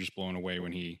 because you're just blown away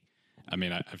when he. I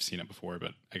mean, I've seen it before,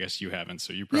 but I guess you haven't.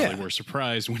 So you probably were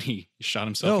surprised when he shot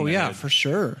himself. Oh in the yeah, head. for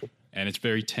sure. And it's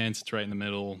very tense. It's right in the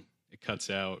middle. It cuts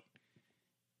out,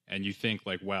 and you think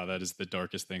like, "Wow, that is the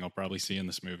darkest thing I'll probably see in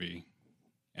this movie."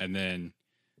 And then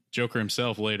Joker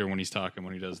himself later, when he's talking,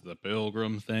 when he does the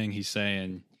Pilgrim thing, he's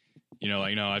saying,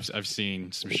 I've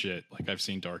seen some shit. Like I've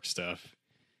seen dark stuff.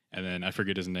 And then I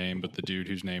forget his name, but the dude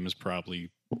whose name is probably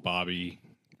Bobby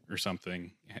or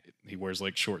something. He wears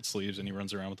like short sleeves and he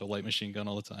runs around with a light machine gun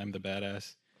all the time. The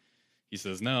badass. He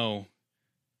says no,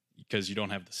 because you don't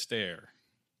have the stare.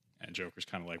 And Joker's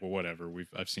kind of like, well, whatever.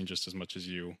 I've seen just as much as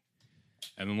you.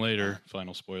 And then later,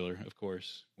 final spoiler, of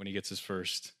course, when he gets his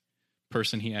first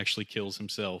person he actually kills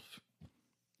himself,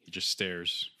 he just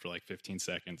stares for like 15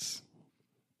 seconds.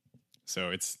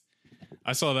 So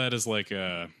I saw that as like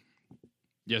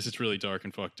yes, it's really dark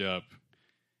and fucked up,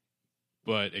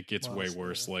 but it gets way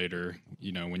worse later,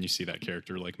 when you see that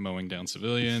character like mowing down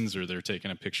civilians, or they're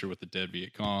taking a picture with the dead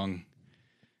Viet Cong.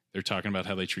 They're talking about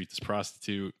how they treat this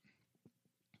prostitute.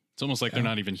 It's almost like they're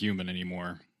not even human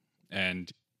anymore.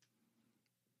 And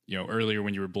earlier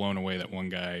when you were blown away that one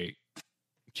guy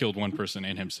killed one person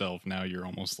and himself, now you're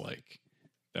almost like,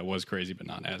 that was crazy, but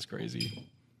not as crazy.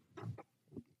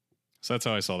 So that's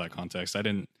how I saw that context.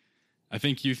 I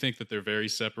think you think that they're very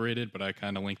separated, but I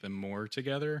kind of link them more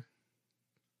together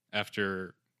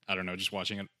after, I don't know, just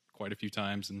watching it quite a few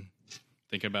times and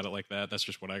thinking about it like that. That's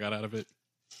just what I got out of it.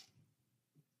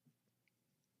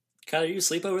 Kyle, are you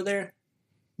asleep over there?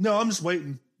 No, I'm just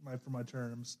waiting for my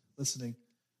turn. I'm just listening.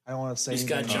 I don't want to say You just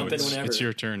gotta anything. jump in whenever. It's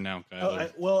your turn now,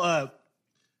 Kyler.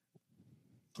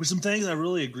 There's some things I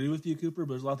really agree with you, Cooper,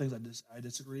 but there's a lot of things I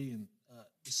disagree. And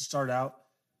just to start out,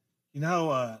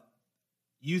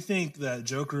 you think that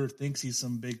Joker thinks he's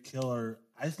some big killer.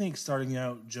 I think starting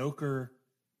out, Joker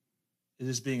is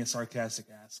just being a sarcastic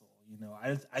asshole.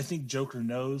 I think Joker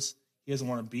knows he doesn't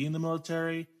want to be in the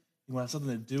military. He wants something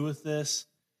to do with this.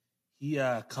 He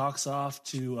cocks off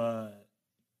to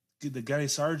the gunny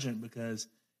sergeant because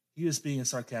he was being a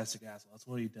sarcastic asshole. That's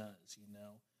what he does.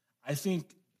 I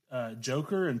think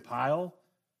Joker and Pyle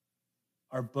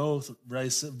are both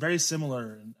very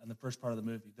similar in the first part of the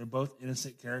movie. They're both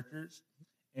innocent characters,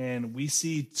 and we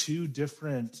see two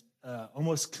different,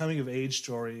 almost coming of age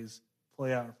stories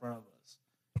play out in front of us.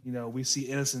 We see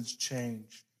innocence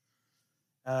change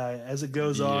as it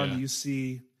goes on. You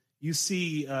see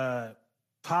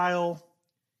Pyle.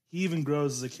 He even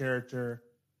grows as a character,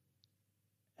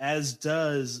 as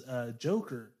does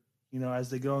Joker. As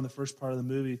they go in the first part of the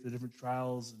movie, the different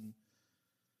trials and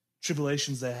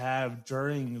tribulations they have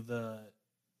during the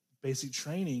basic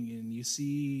training, and you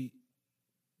see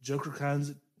Joker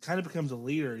kind of becomes a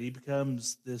leader. He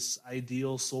becomes this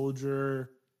ideal soldier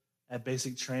at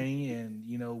basic training,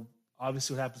 and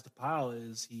obviously what happens to Pyle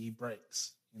is he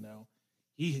breaks.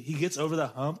 He gets over the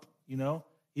hump.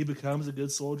 He becomes a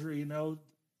good soldier.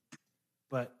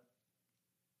 But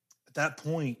at that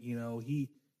point, he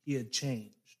had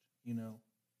changed.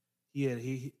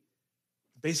 He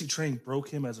basic training broke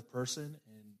him as a person,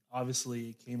 and obviously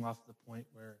it came off the point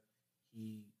where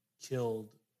he killed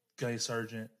Gunny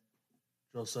Sergeant,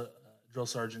 Drill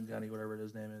Sergeant Gunny, whatever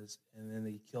his name is, and then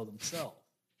he killed himself.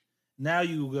 Now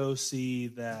you go see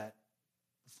that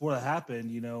before that happened,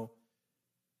 the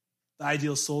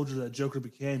ideal soldier that Joker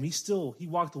became, he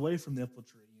walked away from the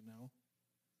infantry.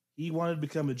 He wanted to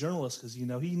become a journalist because he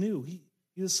knew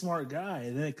he's a smart guy.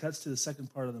 And then it cuts to the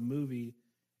second part of the movie,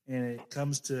 and it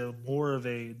comes to more of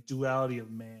a duality of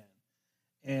man.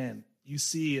 And you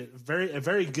see a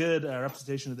very good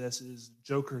representation of this is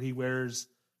Joker. He wears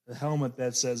the helmet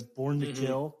that says "Born to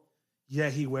Kill."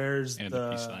 Yeah, he wears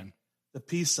the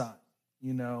peace sign.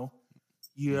 You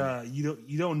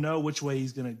don't know which way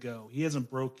he's gonna go. He hasn't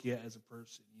broke yet as a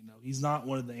person. He's not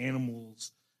one of the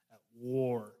animals at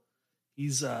war.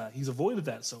 He's avoided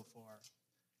that so far.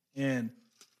 And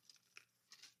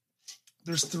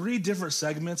there's 3 different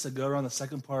segments that go around the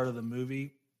second part of the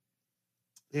movie.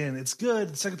 And it's good.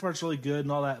 The second part's really good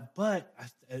and all that, but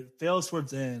it fails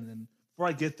towards the end. And before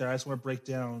I get there, I just want to break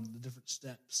down the different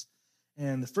steps.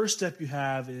 And the first step you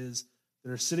have is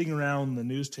they're sitting around the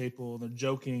news table and they're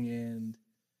joking, and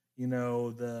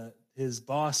his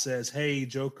boss says, "Hey,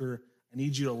 Joker, I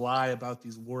need you to lie about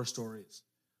these war stories.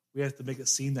 We have to make it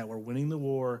seem that we're winning the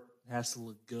war. It has to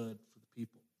look good for the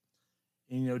people."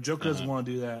 And Joker doesn't want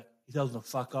to do that. He tells him to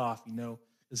fuck off,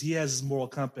 because he has his moral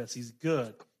compass. He's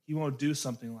good. He won't do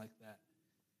something like that.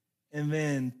 And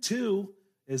then 2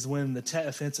 is when the Tet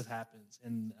Offensive happens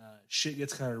and shit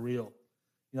gets kind of real.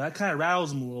 That kind of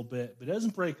rattles him a little bit, but it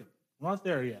doesn't break him. We're not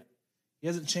there yet. He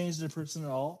hasn't changed in person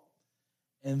at all.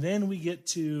 And then we get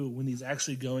to when he's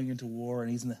actually going into war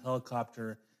and he's in the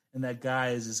helicopter and that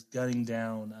guy is just gunning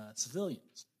down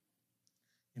civilians.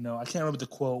 I can't remember what the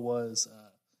quote was.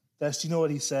 Best, do you know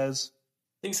what he says?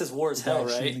 I think it says "War is hell,"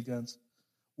 right? The guns.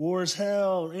 War is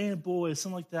hell, and boys,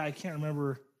 something like that. I can't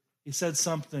remember. He said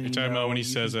something. You're talking about when he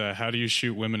says, "How do you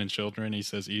shoot women and children?" He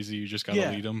says, "Easy. You just got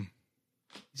to lead them."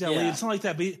 Lead, something like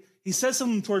that. But he says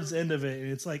something towards the end of it,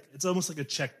 and it's almost like a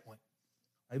checkpoint.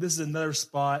 Like this is another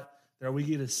spot that we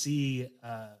get to see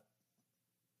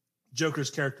Joker's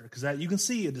character, because that you can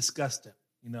see it disgusted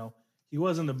him. He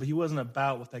wasn't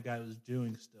about what that guy was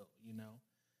doing still.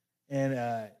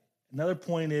 And another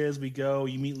point is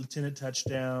you meet Lieutenant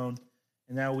Touchdown.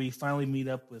 And now we finally meet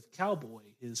up with Cowboy,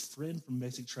 his friend from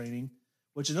basic training,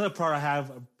 which another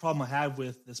problem I have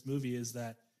with this movie is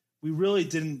that we really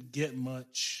didn't get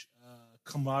much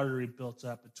camaraderie built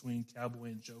up between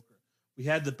Cowboy and Joker. We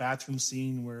had the bathroom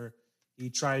scene where he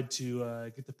tried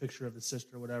to get the picture of his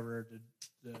sister or whatever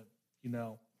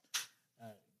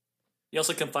He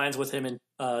also confines with him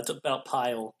about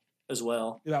Pyle as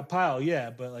well. About Pyle, yeah,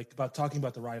 but about talking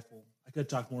about the rifle. I could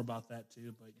talk more about that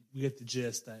too, but we get the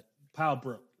gist that Pyle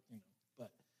broke,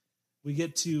 But we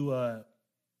get to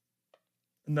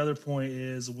another point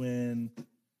is when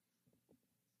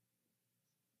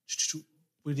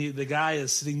the guy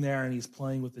is sitting there and he's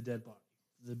playing with the dead body,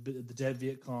 the dead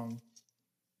Viet Cong,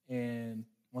 and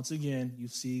once again you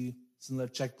see it's another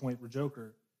checkpoint for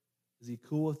Joker. Is he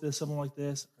cool with this, something like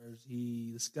this, or is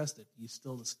he disgusted? He's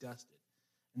still disgusted.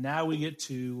 And now we get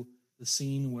to the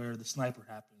scene where the sniper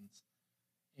happens,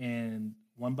 and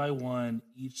one by one,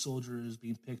 each soldier is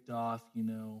being picked off,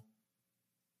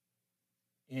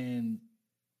 and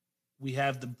we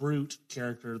have the brute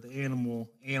character, the animal,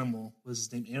 what's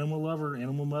his name? Animal Lover,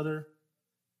 Animal Mother?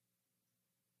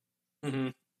 Mm-hmm.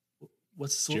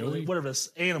 What's Joey? Whatever this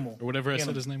animal. Or whatever I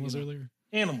said his name was earlier.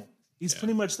 Animal. He's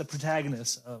pretty much the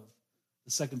protagonist of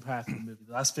the second half of the movie,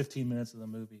 the last 15 minutes of the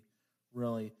movie,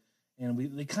 really. And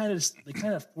they kind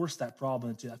of forced that problem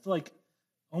into. I feel like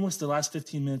almost the last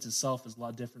 15 minutes itself is a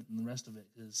lot different than the rest of it,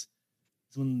 because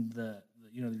it's when the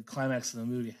climax of the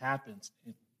movie happens.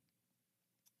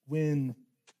 When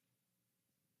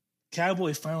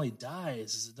Cowboy finally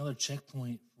dies, is another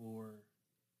checkpoint for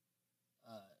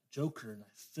Joker, and I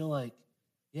feel like,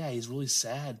 he's really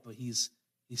sad, but he's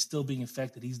still being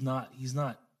affected. He's not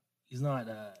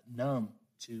numb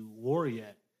to war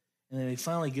yet. And then they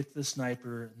finally get to the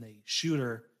sniper and they shoot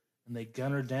her and they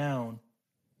gun her down.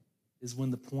 Is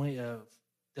when the point of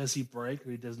does he break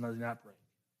or does not break?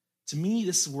 To me,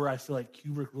 this is where I feel like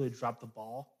Kubrick really dropped the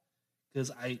ball,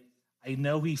 because I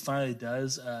know he finally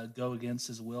does go against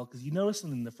his will, because you notice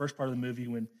in the first part of the movie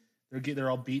when they're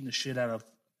all beating the shit out of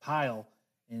Pyle,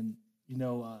 and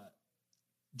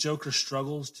Joker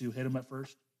struggles to hit him at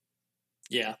first.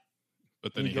 Yeah.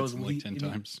 But then And he he hits goes, him "We-" like 10 and he-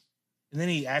 times. And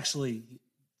then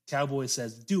Cowboy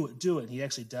says, do it. And he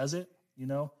actually does it,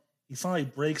 He finally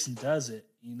breaks and does it,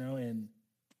 and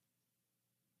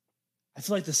I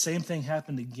feel like the same thing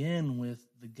happened again with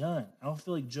the gun. I don't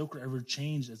feel like Joker ever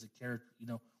changed as a character, We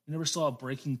never saw a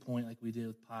breaking point like we did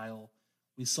with Pyle.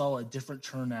 We saw a different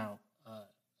turnout of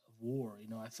war,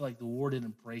 I feel like the war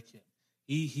didn't break him.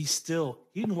 He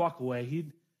didn't walk away.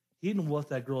 He didn't let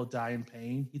that girl die in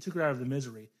pain. He took her out of the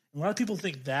misery. And a lot of people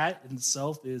think that in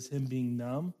itself is him being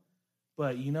numb.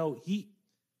 But he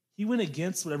went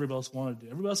against what everybody else wanted to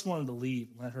do. Everybody else wanted to leave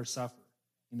and let her suffer.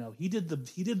 He did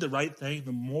the right thing,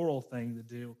 the moral thing to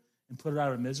do, and put her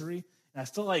out of misery. And I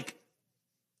feel like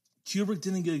Kubrick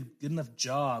didn't get a good enough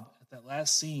job at that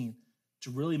last scene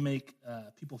to really make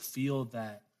people feel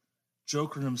that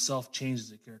Joker himself changed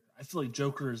as a character. I feel like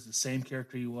Joker is the same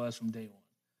character he was from day one.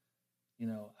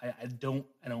 I don't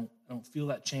feel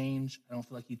that change. I don't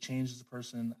feel like he changed as a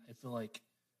person. I feel like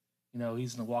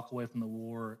he's gonna walk away from the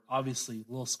war. Obviously,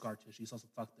 a little scar tissue. He's also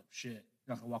fucked up shit. He's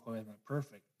not gonna walk away from it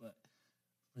perfect, but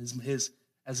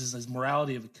his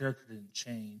morality of a character didn't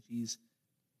change. He's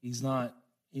not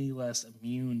any less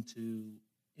immune to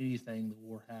anything the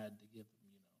war had to give him.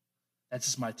 That's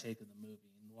just my take of the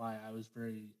movie and why I was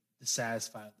very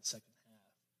dissatisfied with the second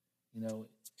half.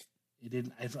 It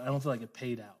didn't. I don't feel like it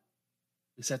paid out.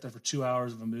 We sat there for 2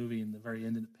 hours of a movie, and the very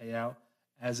end didn't pay out.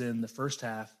 As in the first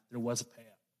half, there was a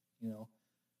payout.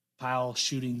 Pyle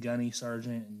shooting Gunny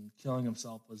Sergeant and killing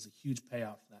himself was a huge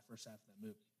payout for that first half of that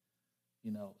movie.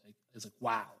 It's like,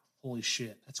 wow, holy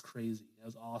shit, that's crazy. That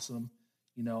was awesome.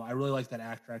 I really like that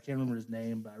actor. I can't remember his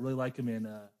name, but I really like him in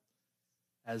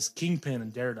as Kingpin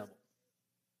and Daredevil.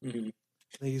 Mm-hmm.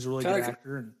 I think he's a really good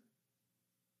actor. And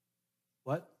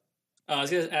what? I was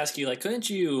going to ask you, couldn't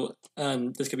you?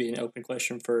 This could be an open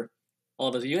question for all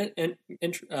of us. You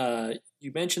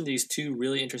mentioned these two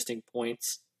really interesting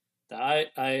points that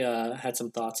I had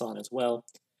some thoughts on as well.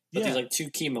 But these two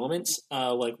key moments,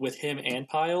 with him and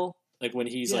Pyle, when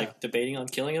he's debating on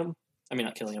killing him. I mean,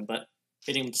 not killing him, but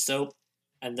hitting him with soap,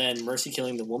 and then Mercy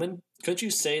killing the woman. Could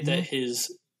you say that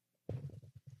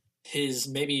his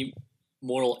maybe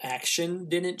moral action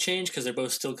didn't change because they're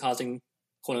both still causing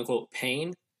quote unquote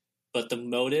pain, but the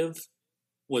motive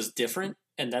was different,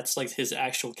 and that's his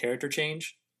actual character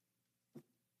change?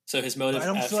 So his motive. I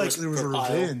don't feel like there was a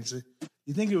revenge. Pyle,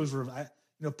 you think it was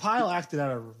Pyle acted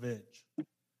out of revenge.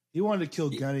 He wanted to kill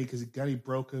Gunny because Gunny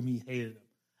broke him. He hated him.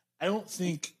 I don't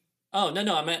think. Oh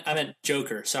no! I meant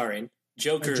Joker. Sorry,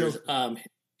 Joker.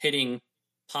 Hitting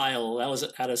Pyle. That was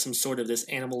out of some sort of this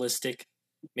animalistic,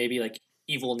 maybe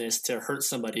evilness to hurt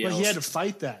somebody else. But he had to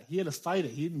fight that. He had to fight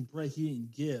it. He didn't break. He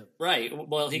didn't give. Right.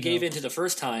 Well, he gave in to the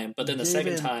first time, but then the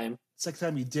second time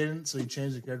he didn't. So he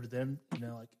changed the character. Then he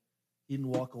didn't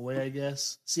walk away. I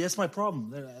guess. See, that's my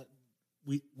problem.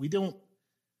 We don't.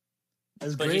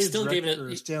 As but great he as still gave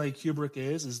it. Stanley Kubrick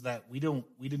is that we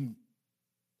didn't.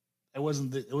 It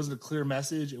wasn't a clear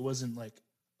message. It wasn't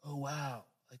oh wow,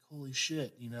 holy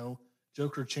shit,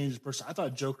 Joker changed his person. I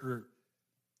thought Joker.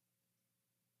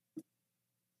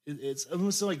 It's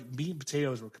almost like meat and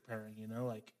potatoes we're comparing,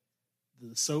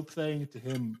 the soap thing to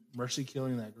him Mercy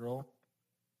killing that girl.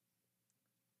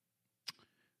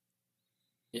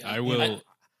 Yeah, I will.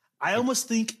 I almost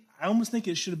think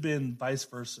it should have been vice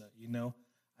versa.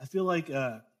 I feel like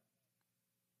it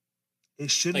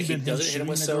shouldn't have been him shooting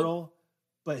the girl.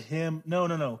 But him, no. I'm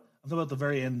talking about the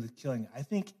very end of the killing. I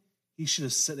think they should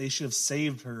have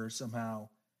saved her somehow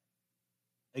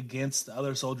against the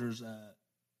other soldiers'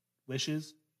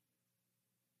 wishes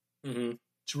mm-hmm.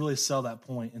 to really sell that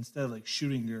point instead of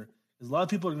shooting her. Because a lot of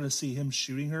people are going to see him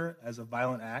shooting her as a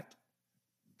violent act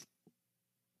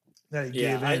that he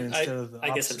gave in instead of the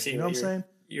opposite. I guess I'm seeing what I'm saying.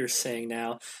 You're saying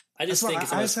now. I just think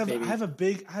it's I have a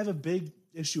big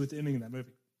issue with the ending of that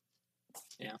movie.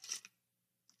 Yeah.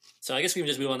 So I guess we can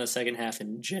just move on to the second half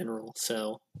in general.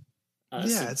 So and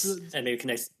maybe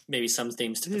connect some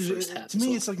themes to the first half. To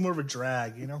me, it's more of a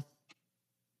drag,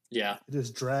 Yeah, it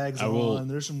just drags on.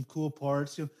 There's some cool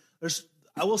parts.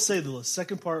 I will say the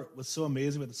second part was so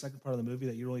amazing, but the second part of the movie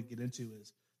that you really get into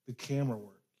is the camera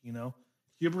work.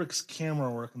 Kubrick's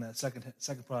camera work in that second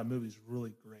part of the movie is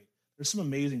really great. There's some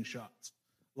amazing shots.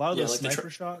 A lot of those sniper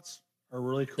shots are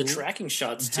really cool. The tracking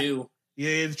shots too.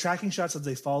 Yeah, the tracking shots as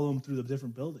they follow him through the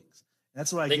different buildings. And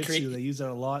that's what I get to. They use that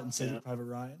a lot in Saving Private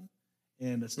Ryan.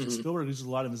 And Spielberg uses a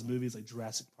lot of his movies like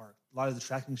Jurassic Park. A lot of the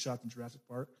tracking shots in Jurassic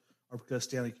Park are because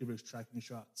Stanley Kubrick's tracking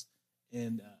shots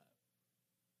in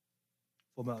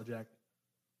Full Metal Jacket.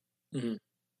 Mm-hmm.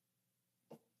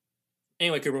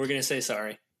 Anyway, Cooper, we're gonna say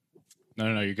sorry.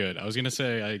 No, you're good. I was gonna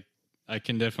say I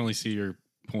can definitely see your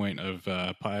point of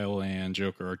Pyle and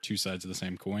Joker are two sides of the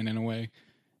same coin in a way.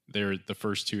 They're the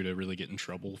first two to really get in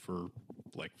trouble for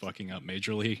like fucking up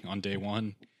majorly on day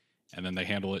one, and then they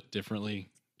handle it differently.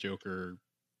 Joker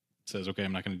says, "Okay,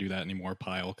 I'm not going to do that anymore."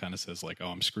 Pyle kind of says, "Like, oh,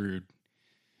 I'm screwed."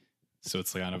 So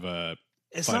it's kind of a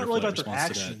It's fight not or really flight about their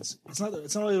response to that. actions.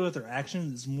 It's not really about their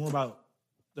actions. It's more about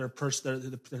their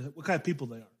what kind of people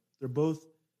they are. They're both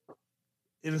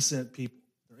innocent people.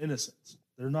 They're innocents.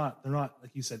 They're not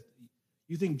like you said.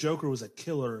 You think Joker was a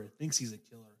killer or thinks he's a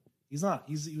killer. He's not.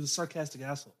 He was a sarcastic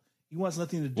asshole. He wants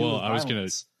nothing to do with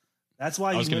violence. That's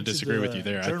why I was going to disagree with you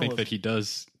there. I think that he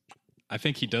does. I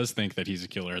think he does think that he's a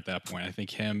killer at that point. I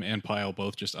think him and Pyle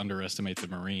both just underestimate the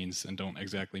Marines and don't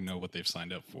exactly know what they've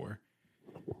signed up for.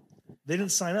 They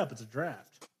didn't sign up. It's a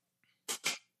draft.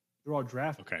 They're all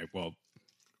drafted. Okay, well,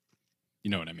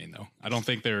 you know what I mean, though. I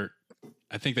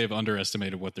think they've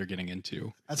underestimated what they're getting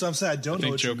into. That's what I'm saying. I don't know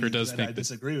think what Joker you mean, does and think I that-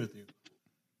 disagree with you.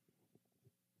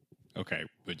 Okay,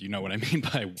 but you know what I mean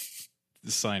by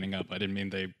signing up. I didn't mean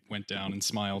they went down and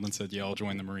smiled and said, "Yeah, I'll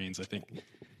join the Marines." I think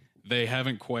they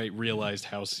haven't quite realized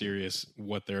how serious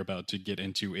what they're about to get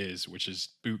into is, which is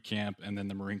boot camp and then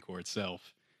the Marine Corps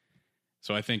itself.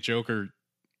 So I think Joker,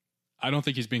 I don't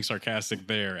think he's being sarcastic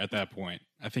there at that point.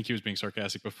 I think he was being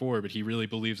sarcastic before, but he really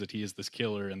believes that he is this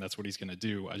killer and that's what he's going to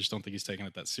do. I just don't think he's taking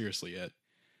it that seriously yet.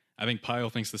 I think Pyle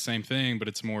thinks the same thing, but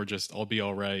it's more just, I'll be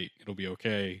all right. It'll be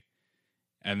okay.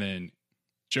 And then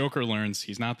Joker learns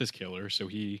he's not this killer, so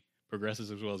he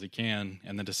progresses as well as he can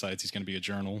and then decides he's going to be a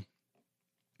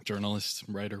journalist,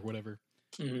 writer, whatever.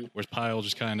 Mm-hmm. Whereas Pyle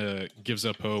just kind of gives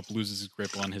up hope, loses his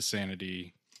grip on his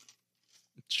sanity,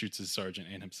 shoots his sergeant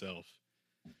and himself.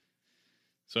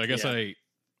 So I guess I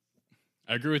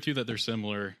agree with you that they're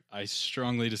similar. I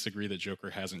strongly disagree that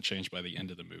Joker hasn't changed by the end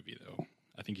of the movie, though.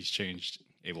 I think he's changed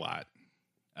a lot.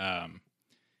 And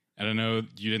I know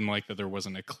you didn't like that there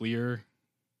wasn't a clear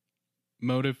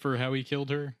motive for how he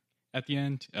killed her at the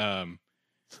end. I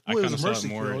Well, it kind was of a saw mercy it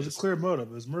more. kill. It was a clear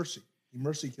motive. It was mercy. He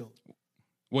mercy killed.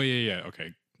 Well, yeah.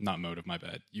 Okay, not motive. My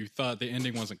bad. You thought the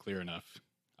ending wasn't clear enough.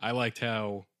 I liked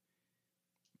how,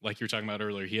 like you were talking about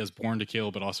earlier, he has born to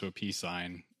kill, but also a peace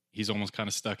sign. He's almost kind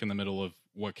of stuck in the middle of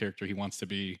what character he wants to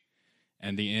be.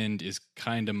 And the end is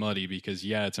kind of muddy because,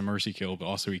 yeah, it's a mercy kill, but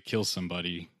also he kills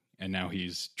somebody. And now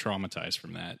he's traumatized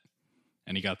from that.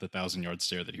 And he got the 1,000-yard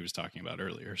stare that he was talking about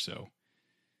earlier. So,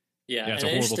 yeah, it's a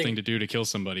horrible thing to do to kill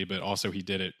somebody, but also he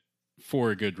did it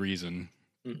for a good reason.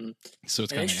 Mm-hmm. So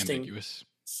it's An kind of interesting ambiguous.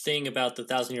 thing about the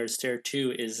 1,000-yard stare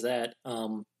too is that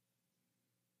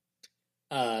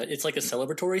it's like a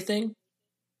celebratory thing,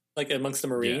 like amongst the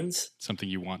Marines. Something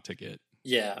you want to get.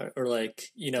 Yeah, or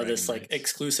like this like Bragging rights.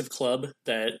 exclusive club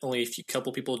that only a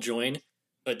couple people join.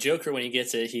 But Joker, when he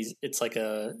gets it, he's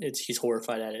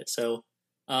horrified at it. So,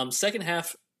 second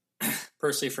half,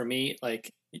 personally for me,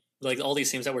 like all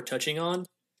these themes that we're touching on,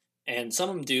 and some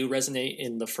of them do resonate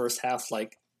in the first half,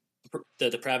 like the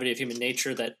depravity of human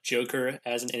nature that Joker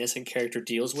as an innocent character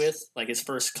deals with. Like his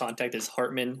first contact is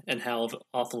Hartman and how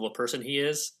awful of a person he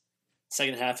is.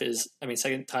 Second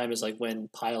time is like when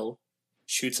Pyle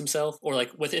shoots himself, or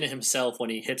like within himself when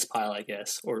he hits Pyle, I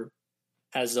guess, or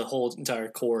has the whole entire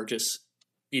core just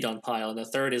beat on Pyle. And the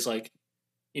third is like,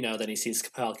 then he sees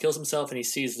Pyle kills himself and he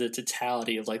sees the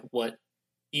totality of like what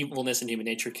evilness and human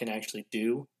nature can actually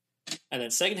do. And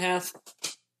then second half,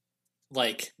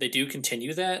 like they do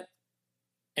continue that.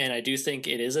 And I do think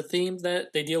it is a theme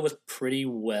that they deal with pretty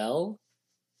well.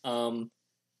 But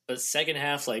second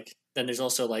half, like then there's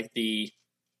also like the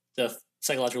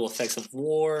psychological effects of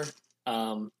war.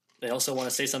 They also want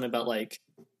to say something about like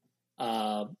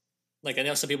I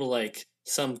know some people, like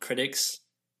some critics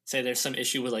say there's some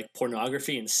issue with like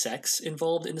pornography and sex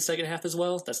involved in the second half as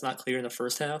well. That's not clear in the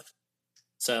first half.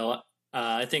 So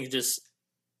I think just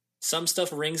some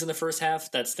stuff rings in the first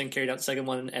half that's then carried out in the second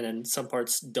one, and then some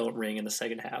parts don't ring in the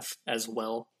second half as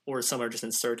well, or some are just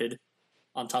inserted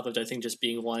on top of it. I think just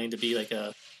wanting to be like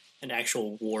an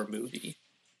actual war movie.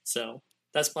 So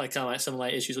that's like kind of some of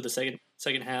my issues with the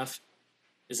second half,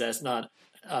 is that it's not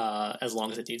as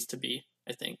long as it needs to be,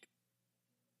 I think,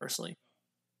 personally.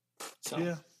 So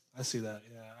Yeah, I see that.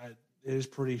 Yeah, it is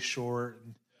pretty short,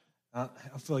 and I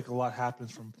feel like a lot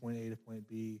happens from point A to point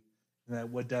B, and that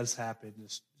what does happen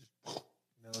just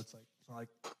it's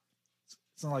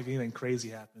not like anything crazy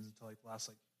happens until like the last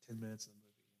like 10 minutes of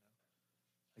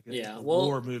the movie. Like a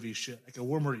war movie should, like a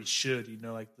war movie should,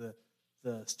 like the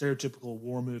stereotypical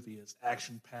war movie is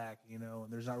action packed,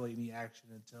 and there's not really any action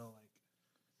until like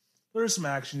there's some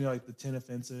action, like the 10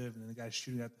 offensive, and then the guy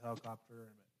shooting at the helicopter,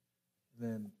 and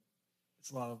then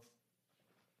it's a lot of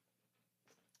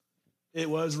it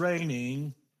was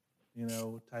raining,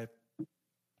 type.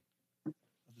 Of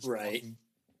just Right.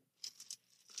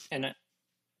 walking.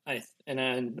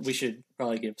 And we should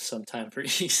probably give some time for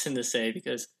Ethan to say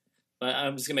but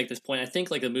I'm just gonna make this point. I think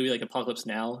like a movie like Apocalypse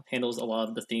Now handles a lot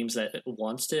of the themes that it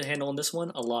wants to handle in this one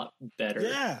a lot better.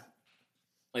 Yeah.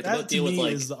 Like That deal to with me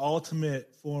like is the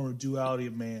ultimate form of duality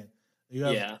of man.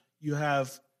 You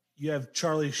have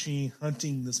Charlie Sheen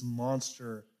hunting this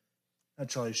monster. Not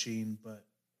Charlie Sheen, but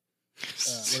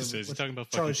Is he talking about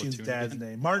Charlie fucking Sheen's Platoon dad's again?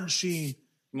 name? Martin Sheen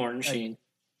Martin Sheen.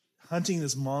 hunting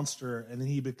this monster, and then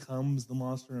he becomes the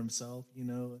monster himself.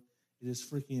 It is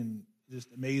freaking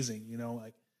just amazing.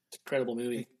 Like It's an incredible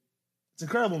movie. it's an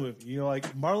incredible movie.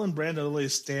 Like Marlon Brando literally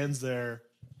stands there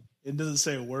and doesn't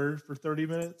say a word for 30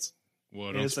 minutes. Whoa,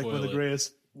 And don't it's like one spoil of the it.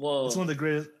 greatest. Whoa. It's one of the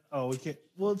greatest. Oh, we can't.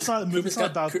 Well, it's not a movie. It's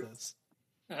not about this.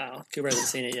 Oh, Cooper hasn't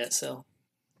seen it yet, so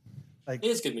Like it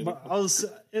is a good movie.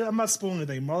 I'm not spoiling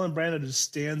anything. Marlon Brando just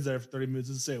stands there for 30 minutes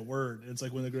and doesn't say a word. It's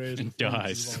like one of the greatest And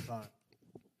performances dies. of all time.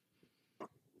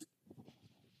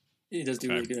 He does do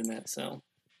Okay. really good in that. So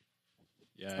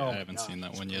Yeah, Oh I my haven't God, seen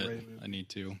that it's one a yet. great movie. I need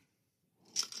to.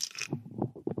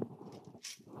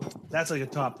 That's like a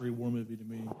top 3 war movie to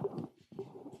me.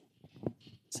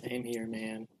 same here,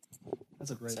 man.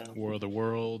 That's a great So movie. War of the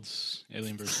Worlds,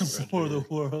 Alien vs. Predator. For the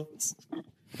worlds.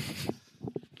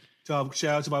 Shout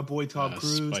out to my boy Tom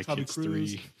Cruise, Spy Tommy Kids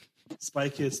Cruise, 3. Spy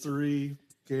Kids 3,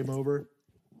 Game Over.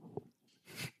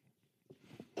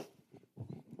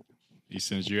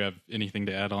 Easton, did you have anything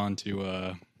to add on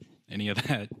to any of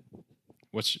that?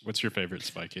 What's your favorite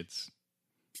Spy Kids?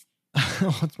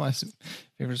 What's my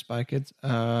favorite Spy Kids?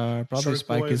 Probably Shark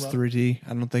Spy Boy, Kids Love- 3D. I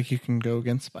don't think you can go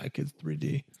against Spy Kids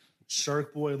 3D.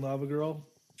 Shark Boy and Lava Girl.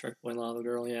 Shark Boy and Lava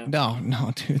Girl, yeah.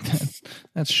 No, dude,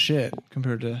 that's shit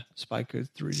compared to Spy Kids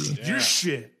 3D. Yeah. Your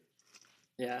shit.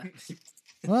 Yeah.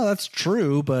 Well, that's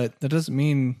true, but that doesn't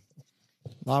mean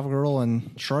Lava Girl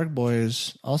and Shark Boy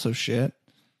is also shit.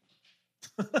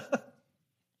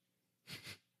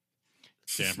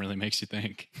 Damn, really makes you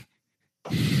think.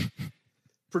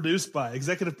 Produced by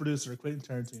executive producer Quentin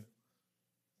Tarantino.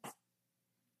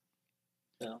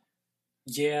 So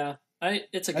yeah.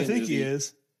 It's a good I think movie. he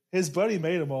is. His buddy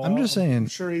made them all. I'm just saying- I'm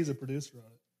sure he's a producer on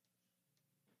it.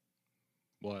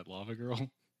 What, Lava Girl?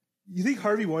 You think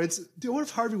Harvey Weinstein? Dude, what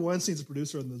if Harvey Weinstein's a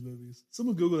producer on those movies?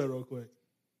 Someone Google that real quick.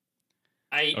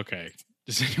 Okay.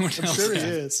 Does anyone I'm else sure he have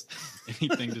is.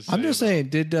 anything to say? I'm just saying,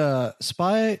 did Lava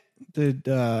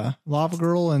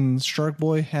Girl and Shark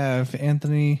Boy have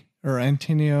Antonio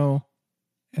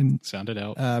and Sound it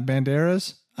out.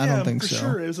 Banderas? I don't think for so.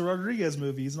 sure. It was a Rodriguez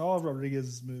movie. He's in all of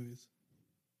Rodriguez's movies.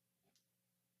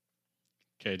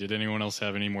 Okay, did anyone else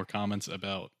have any more comments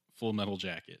about Full Metal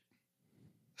Jacket?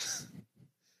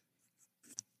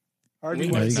 Harvey Yeah,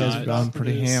 you Weinstein guys did have not gone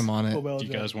pretty produce ham on it. Full Metal Do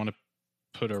you Jacket. guys want to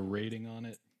put a rating on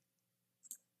it?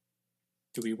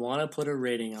 Do we want to put a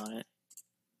rating on it?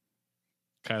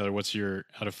 Kyler, what's your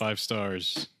out of 5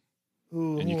 stars?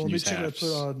 Ooh, and you hold can on, use let me check halves. what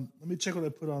I put on. Let me check what I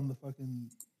put on the fucking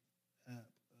app.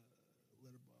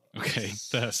 Letterboxd. Okay,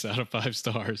 Thess, out of 5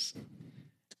 stars.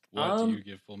 What do Um, you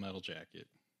give Full Metal Jacket?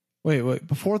 Wait.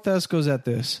 Before Thess goes at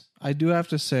this, I do have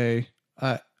to say,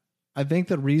 I think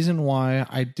the reason why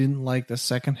I didn't like the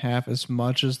second half as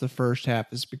much as the first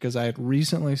half is because I had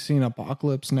recently seen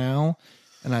Apocalypse Now,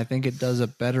 and I think it does a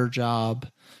better job.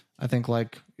 I think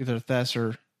like either Thess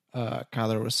or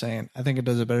Kyler was saying, I think it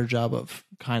does a better job of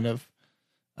kind of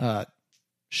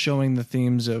showing the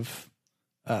themes of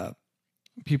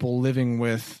people living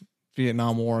with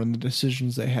Vietnam War and the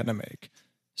decisions they had to make.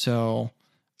 So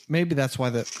maybe that's why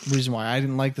the reason why I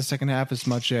didn't like the second half as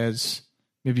much as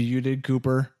maybe you did,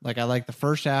 Cooper. Like I liked the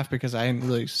first half because I hadn't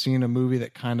really seen a movie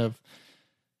that kind of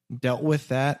dealt with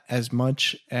that as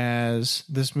much as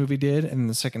this movie did. And in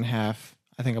the second half,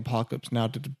 I think Apocalypse Now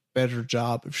did a better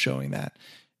job of showing that.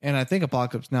 And I think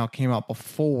Apocalypse Now came out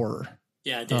before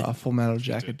Yeah, I did. Full Metal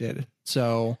Jacket did.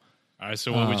 So All right,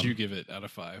 so what would you give it out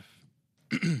of 5?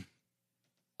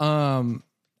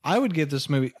 I would give this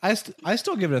movie. I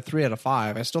still give it a 3 out of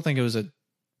 5. I still think it was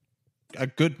a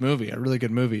good movie, a really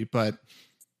good movie. But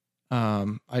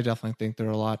I definitely think there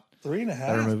are a lot 3.5.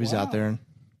 better movies Wow. out there.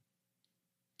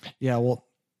 Yeah, well,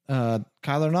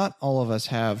 Kyler, not all of us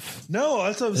have No,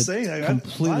 that's what I'm a saying.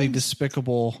 completely mine's-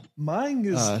 despicable Mine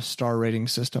is star rating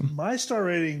system. my star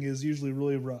rating is usually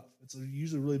really rough. It's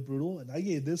usually really brutal, and I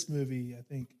gave this movie. I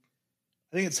think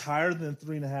it's higher than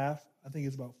 3.5. I think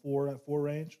it's about 4, at 4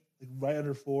 range, like right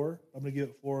under 4. I'm gonna give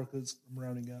it 4 because I'm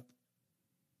rounding up.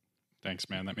 Thanks,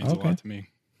 man. That means a Okay. lot to me.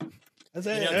 That's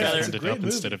You know, it's Tyler- a Turned it great up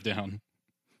movie. instead of down.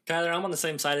 Kyler, I'm on the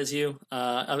same side as you.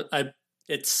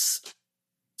 It's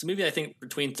a movie I think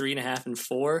between 3.5 and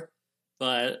 4.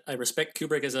 but I respect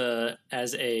Kubrick as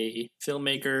a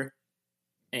filmmaker,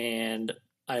 and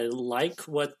I like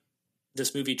what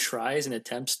this movie tries and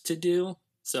attempts to do.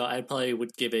 So I probably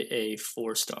would give it a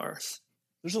 4 stars.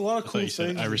 There's a lot of I thought cool you said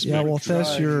things. I that respect Yeah, well, Kubrick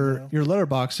Thess, tried, your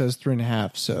letterbox says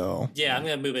 3.5. So Yeah, I'm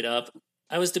gonna move it up.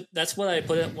 That's what I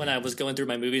put it when I was going through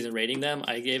my movies and rating them.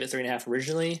 I gave it 3.5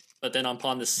 originally, but then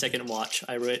upon the second watch,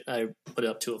 I put it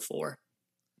up to a 4.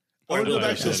 I want to go I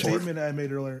back to the said it. statement I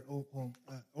made earlier. I want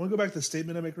to go back to the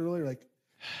statement I made earlier. Like,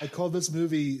 I called this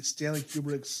movie Stanley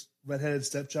Kubrick's redheaded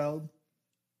stepchild.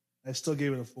 I still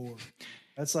gave it a 4.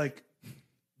 That's like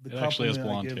the It actually has compliment I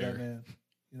blonde give hair. that man.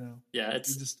 You know, Yeah,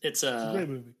 it's it's a great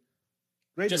movie.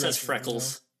 Great just has director,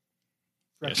 freckles.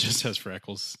 You know? Yeah, it just has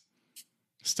freckles.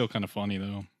 Still kind of funny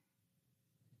though.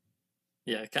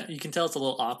 Yeah, you can tell it's a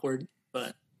little awkward,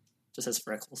 but just has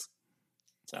freckles.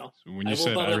 So So when I you will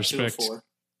said bump I it up to a respect 4.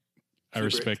 I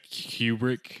respect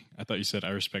Kubrick, I thought you said I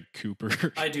respect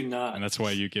Cooper. I do not. And that's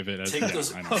why you give it as Take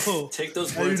those- I know. Oh, Take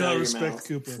those I do words out not of your respect mouth.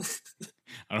 Cooper.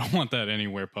 I don't want that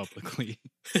anywhere publicly.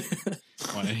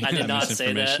 Want any I did not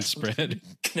say misinformation that. spread.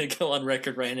 Gonna go on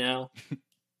record right now.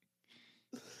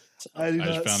 I do I not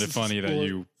just found it funny that support-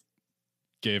 you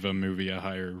gave a movie a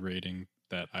higher rating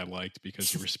that I liked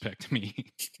because you respect me.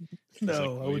 It's No, like, I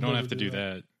well, you would don't never have to do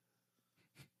that.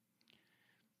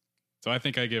 So I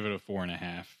think I give it a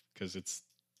 4.5 because it's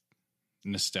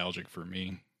nostalgic for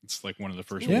me. It's like one of the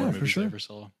first Yeah, war for movies sure. I ever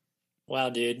saw. Wow,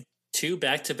 dude. 2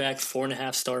 back-to-back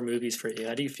 4.5-star movies for you.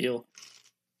 How do you feel?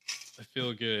 I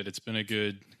feel good. It's been a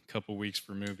good couple weeks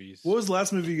for movies. What was the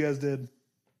last movie you guys did?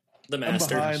 The I'm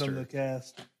Master. behind on the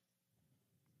cast.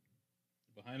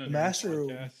 Behind The on Master- your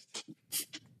podcast?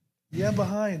 Yeah, I'm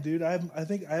behind, dude.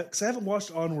 Because I haven't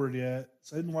watched Onward yet,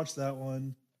 so I didn't watch that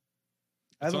one.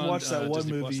 I It's haven't on, watched that one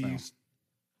Disney Plus movie. now.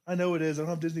 I know it is. I don't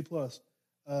have Disney Plus.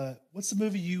 What's the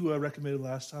movie you recommended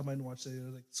last time? I didn't watch that.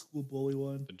 Like the school bully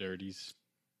one. The Dirties.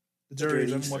 The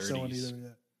Dirties. I haven't Dirties. watched that one Dirties. either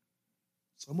yet.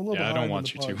 So I'm a little Yeah, I behind don't on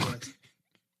want the you to.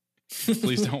 podcast.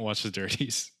 Please don't watch The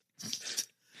Dirties.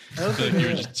 I don't I feel like think you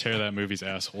would just tear that movie's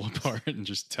asshole apart and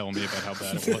just tell me about how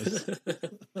bad it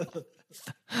was.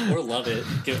 Or love it.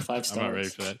 Give it 5 I'm stars. not ready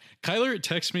for that. Kyler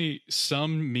texted me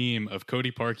some meme of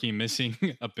Cody Parkey missing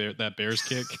that Bears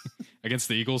kick against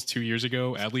the Eagles 2 years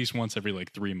ago, at least once every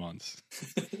like 3 months.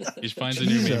 He finds a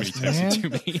new meme and he Jesus, texts it to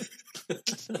me.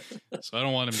 So I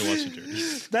don't want him to watch The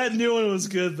Dirties. That new one was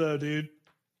good though, dude.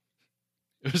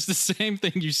 It was the same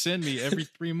thing you send me every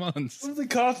 3 months. What are the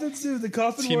coffins, dude? The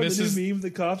coffin He one, misses- the new meme, the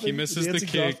coffin. He misses the dancing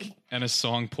kick coffin. and a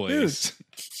song plays.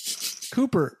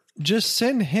 Cooper, just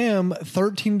send him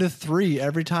 13-3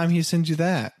 every time he sends you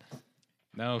that.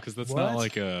 No, because that's What? not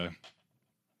like a.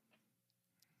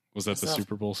 Was that the That's not-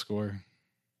 Super Bowl score?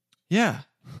 Yeah,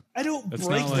 I don't That's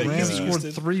break not the like, like Rams that, scored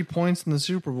Easton. 3 points in the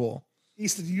Super Bowl.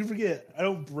 Easton, you forget. I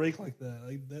don't break like that.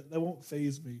 Like that won't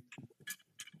phase me.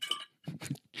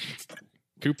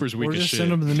 Cooper's weak Or as just shit.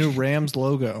 send him the new Rams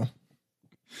logo.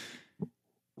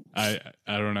 I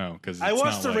don't know because I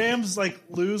watched the Rams like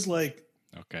lose like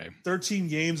Okay, 13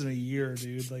 games in a year,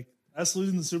 dude. Like us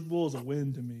losing the Super Bowl is a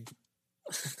win to me.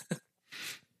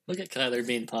 Look at Kyler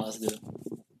being positive.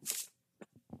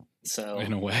 So,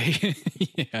 in a way,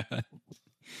 yeah.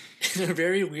 in a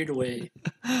very weird way.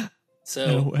 In a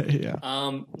So, way, yeah.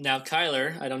 now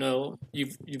Kyler, I don't know,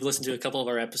 you've listened to a couple of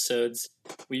our episodes.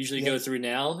 We usually go through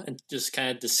now and just kind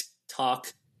of just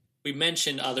talk. We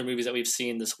mention other movies that we've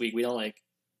seen this week. We don't like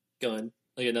go and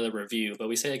like another review, but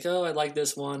we say like, oh, I like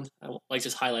this one. I like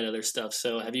just highlight other stuff.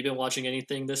 So, have you been watching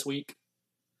anything this week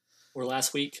or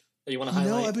last week that you want to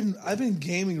highlight? No, I've been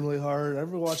gaming really hard. I've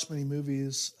never watched many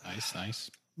movies.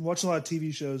 Nice. I'm watching a lot of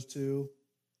TV shows too.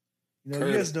 You know, Kurt.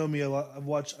 you guys know me a lot.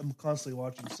 I'm constantly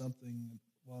watching something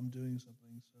while I'm doing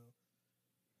something.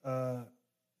 So,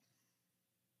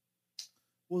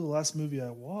 what was the last movie I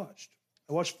watched?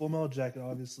 I watched Full Metal Jacket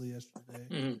obviously yesterday.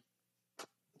 Mhm. I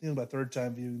think it was my third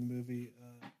time viewing the movie.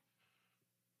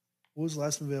 What was the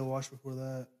last movie I watched before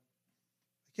that?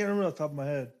 I can't remember off the top of my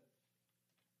head.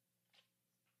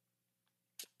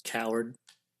 Coward.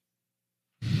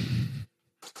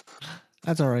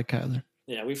 That's all right, Kyler.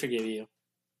 Yeah, we forgive you.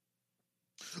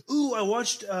 Ooh, I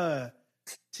watched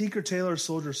Tinker Tailor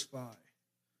Soldier Spy.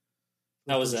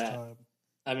 How was First that? time.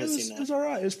 I It haven't was, seen it that. was all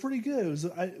right. It was pretty good.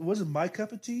 It wasn't my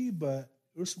cup of tea, but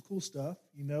there was some cool stuff.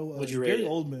 You know, What'd you rate Gary it?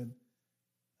 Oldman.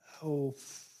 Oh,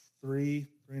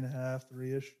 3.5,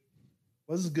 3-ish.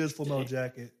 Wasn't as good as Full Metal Dang.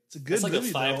 Jacket. It's a good It's like movie,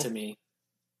 a 5 though. to me.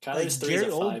 Like, Kyler's 3 is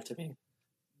Gary a Old- 5 to me.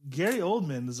 Gary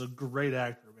Oldman is a great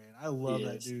actor, man. I love He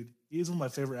that is. dude. He's one of my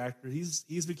favorite actors.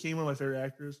 He's became one of my favorite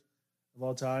actors of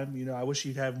all time. You know, I wish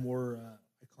he'd have more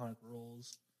iconic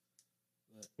roles.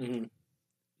 Mhm.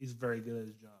 he's very good at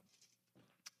his job.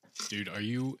 Dude, are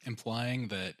you implying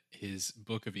that his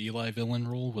Book of Eli villain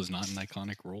role was not an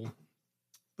iconic role?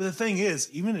 But the thing is,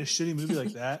 even in a shitty movie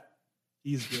like that,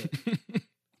 he's good.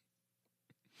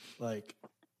 Like,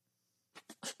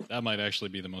 That might actually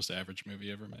be the most average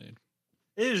movie ever made.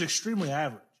 it is extremely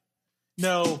average.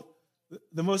 No,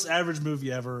 the most average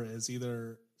movie ever is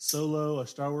either Solo, A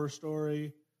Star Wars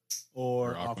Story,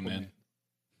 or Aquaman.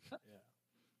 Yeah.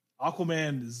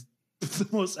 Aquaman is the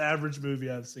most average movie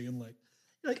I've seen. Like,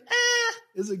 you're like,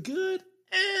 is it good?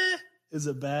 Is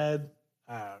it bad?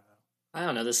 I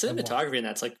don't know. The cinematography in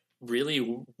that's like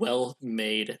really well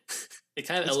made. It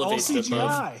kind of It's all elevates the both.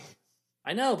 CGI.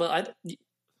 I know, but it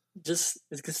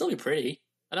can still be pretty.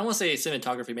 I don't want to say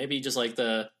cinematography. Maybe just like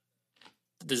the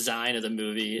design of the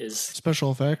movie is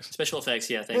Special effects. special effects.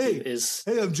 Yeah, thank you. Is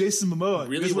Hey, I'm Jason Momoa.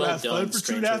 really You guys wanna well have fun done, for 2.5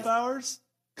 strangely. hours?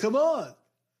 Come on.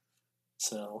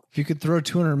 so. If you could throw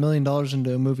 $200 million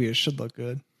into a movie, it should look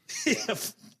good. Yeah,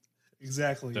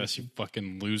 exactly. That's you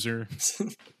fucking loser.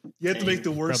 You have to make the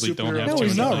worst Probably don't superhero. have No, to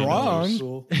he's not $200 wrong.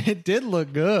 Cool. It did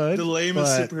look good. The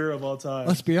lamest but superhero of all time.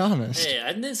 let's be honest. Hey,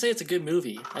 I didn't say it's a good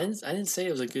movie. I didn't say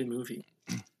it was a good movie.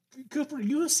 Cooper,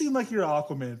 you seem like you're an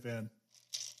Aquaman fan.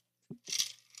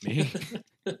 Me?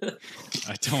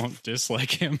 I don't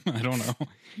dislike him. I don't know.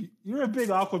 You're a big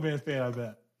Aquaman fan, I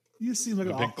bet. You seem like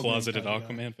I'm an a big closeted kind of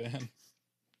guy. Aquaman fan.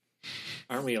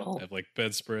 Aren't we all? I have like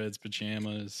bedspreads,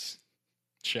 pajamas,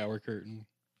 shower curtain.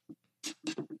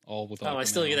 All with Oh, I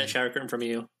still get that shower curtain from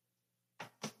you.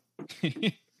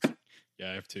 Yeah,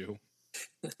 I have two.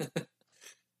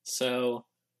 So,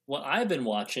 what I've been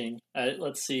watching,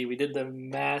 let's see, we did The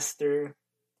Master.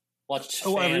 Watched.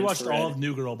 Oh, I Fan rewatched Thread. all of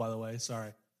New Girl, by the way.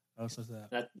 Sorry. I was supposed to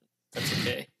that. That's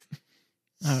okay.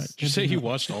 All right, Did you say you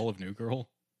watched all of New Girl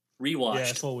Rewatched. Yeah,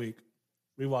 this whole week.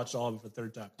 Rewatched all of it for the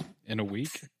third time. in a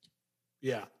week?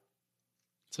 Yeah.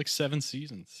 It's like 7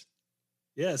 seasons.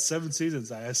 Yeah, 7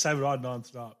 seasons. I have it on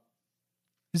nonstop.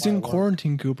 He's in Why?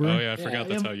 quarantine, Cooper. Oh yeah, I Yeah, forgot I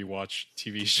that's am- how you watch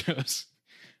TV shows.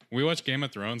 When we watched Game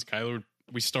of Thrones, Kyler.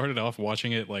 We started off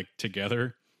watching it like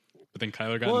together, but then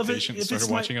Kyler got impatient and started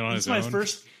watching it on his own. It's my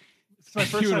first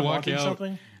He would time walk watching out.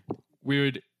 something. We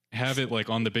would have it like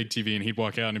on the big TV, and he'd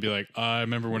walk out and be like, "I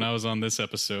remember when I was on this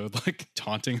episode," like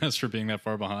taunting us for being that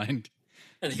far behind.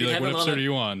 And He'd if be you like, have "What him on episode a- are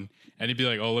you on?" And he'd be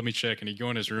like, "Oh, let me check." And he'd go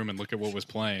in his room and look at what was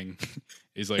playing.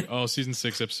 He's like, "Oh, season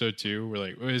 6, episode 2." We're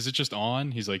like, "Is it just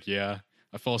on?" He's like, "Yeah,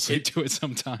 I fall asleep to it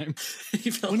sometime." he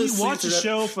fell When you asleep watch a through that-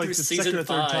 show for like through the season second or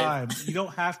third 5. time, you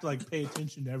don't have to like pay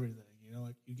attention to everything. You know,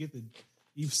 like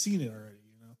you've seen it already.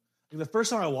 You know, like the first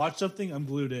time I watch something, I'm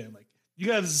glued in. Like you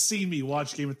guys have seen me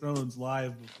watch Game of Thrones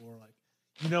live before. Like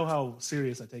you know how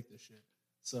serious I take this shit.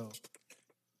 So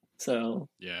So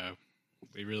Yeah,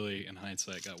 we really, in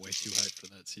hindsight, got way too hyped for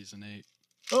that season 8.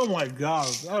 oh my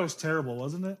god, that was terrible,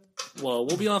 wasn't it? well,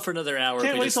 we'll be on for another hour. if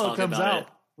Can't we wait just till it talk comes about out. it.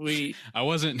 We I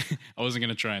wasn't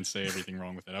gonna try and say everything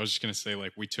wrong with it. I was just gonna say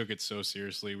like we took it so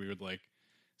seriously. We would like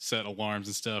set alarms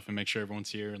and stuff and make sure everyone's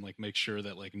here and like make sure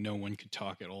that like no one could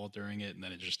talk at all during it, and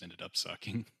then it just ended up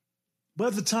sucking. But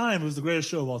at the time, it was the greatest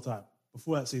show of all time.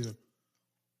 Before that season,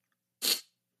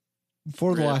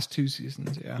 For the Rip. last 2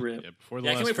 seasons, yeah. rip. Yeah, before the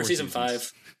Yeah, I last can't wait for 4 season seasons.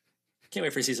 5. Can't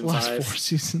wait for season Last 5. 4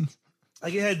 seasons.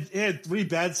 like it had 3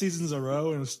 bad seasons in a row,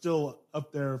 and it was still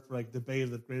up there for like debate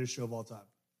of the greatest show of all time.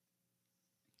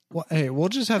 Well, hey, we'll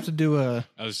just have to do a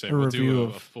I was just a saying we'll review do a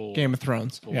of full Game of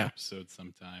Thrones. full Yeah. episode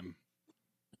sometime.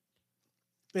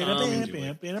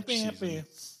 Um, season.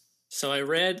 So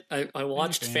I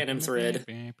watched Phantom Thread.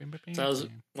 So that was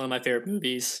one of my favorite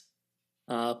movies.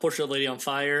 Portrait of a Lady on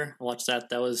Fire. I watched that.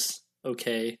 That was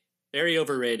okay. Very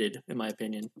overrated, in my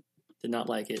opinion. Did not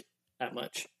like it that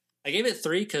much. I gave it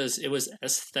 3 because it was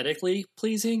aesthetically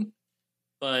pleasing,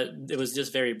 but it was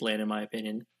just very bland, in my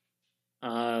opinion.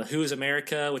 Who is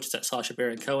America, which is that Sacha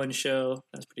Baron Cohen show.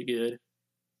 That's pretty good.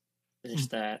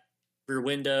 Finished that. Rear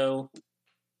Window,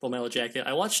 Full Metal Jacket.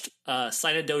 I watched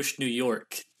Synodoche, New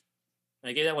York.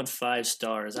 I gave that one 5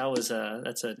 stars. That's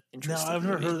an No, interesting. I've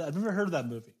never movie. heard of that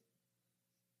movie.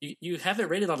 You have it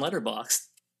rated on Letterboxd.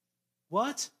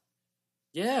 What?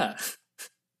 Yeah.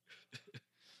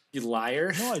 You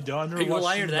liar. No, I don't. I've Are never you a watched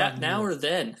liar Shooting that Out in now New or York.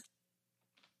 then?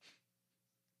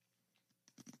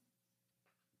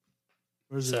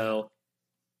 Where's it? So,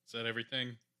 Is that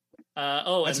everything? That's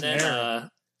and an then error.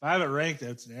 If I have it ranked,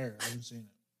 it's an error. I haven't seen it.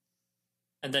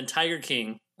 and then Tiger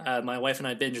King. My wife and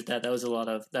I binged that. That was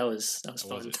that was How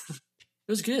fun. was it?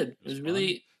 It was good. It was was fun?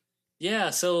 really, yeah.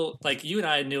 So like you and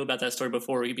I knew about that story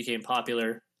before we became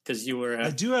popular because you were I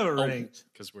do have it Oh, ranked.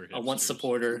 Because we're a once hipsters.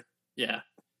 supporter. Yeah.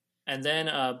 And then,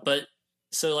 but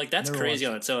so like that's Never crazy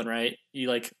watched on its own, right? You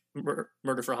like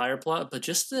murder for hire plot, but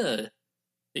just the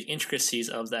the intricacies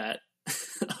of that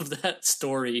of that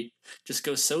story just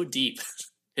go so deep.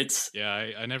 It's Yeah,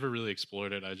 I never really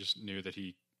explored it. I just knew that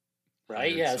he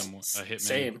right. hired Yeah, a hitman,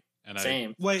 same. and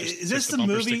Same. Wait, just is this took the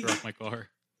bumper movie? sticker off my car.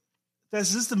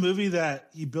 Is this the movie that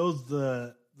he builds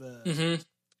the Mm-hmm.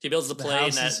 He builds the the plane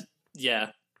houses? that. Yeah.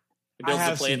 He I builds the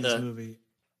have plane. seen this movie.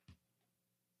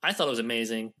 I thought it was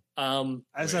amazing. I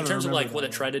just In haven't terms of like remembered what that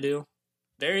it tried to do,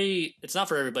 it's not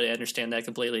for everybody. I understand that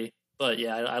completely, but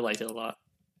yeah, I liked it a lot.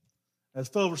 As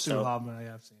Phil Pursuit So- Hobbman, I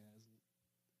have seen it.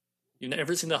 You've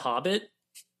never seen The Hobbit?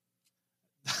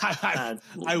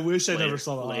 I wish I never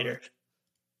saw the later. Hobbit.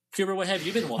 Cooper, what have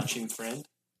you been watching, friend?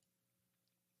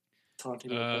 Talk to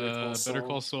me about Better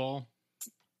Call Saul.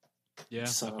 Yeah,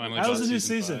 So- I finally How got was the new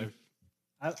season season?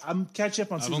 5. I'm catching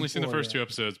up on. I've season only seen the 4 first yet. 2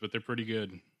 episodes, but they're pretty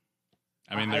good.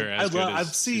 I mean, I- they're I as good love- as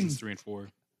I've seen- seasons 3 and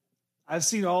 4. I've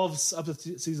seen all of up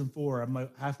to season 4. I'm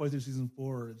like halfway through season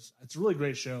 4. It's a really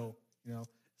great show. You know,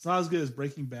 it's not as good as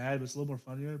Breaking Bad, but it's a little more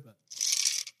funnier. But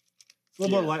it's a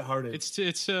little more lighthearted.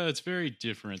 It's very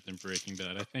different than Breaking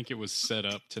Bad. I think it was set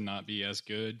up to not be as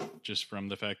good, just from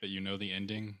the fact that you know the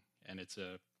ending and it's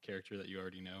a character that you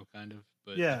already know, kind of.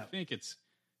 But Yeah. I think it's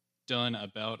done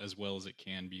about as well as it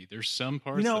can be. There's some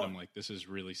parts know- that I'm like, this is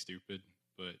really stupid,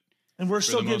 but and we're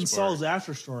still the getting most part- Saul's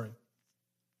after story,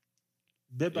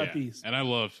 bit by yeah. piece. And I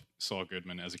love Saul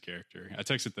Goodman as a character. I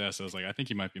texted this. I was like, I think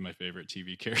he might be my favorite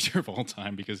TV character of all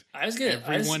time because I was gonna.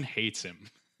 everyone hates him.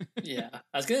 Yeah,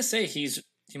 I was gonna say he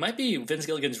might be Vince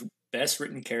Gilligan's best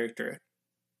written character.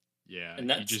 Yeah, And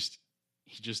that's-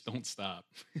 he just don't stop.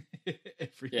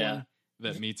 Everyone Yeah.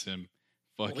 that meets him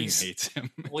fucking he's- hates him.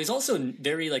 Well, he's also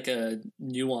very like a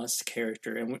nuanced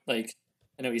character, and like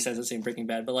I know he says the same Breaking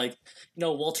Bad, but like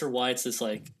Walter White's this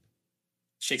like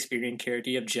Shakespearean character.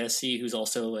 You have Jesse, who's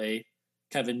also a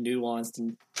kind of a nuanced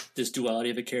and this duality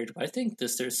of a character. But I think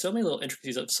there's so many little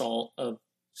intricacies of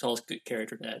Saul's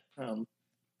character that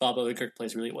Bob Odenkirk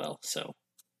plays really well. So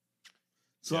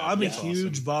So Yeah, I'm a that's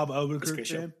huge awesome. Bob That's a Odenkirk great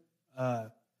show.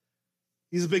 fan.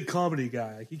 He's a big comedy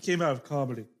guy. He came out of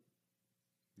comedy.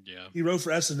 Yeah, He wrote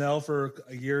for SNL for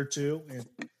a year or two, and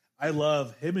I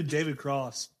love him and David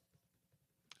Cross.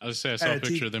 I was say I saw Had a a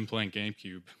picture of them playing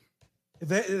GameCube.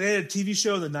 They had a TV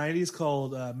show in the '90s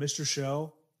called Mr.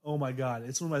 Show. Oh my god,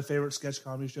 it's one of my favorite sketch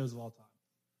comedy shows of all time.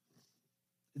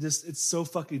 It's so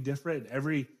fucking different.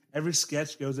 Every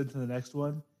sketch goes into the next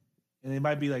one, and they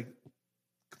might be like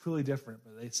completely different,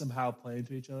 but they somehow play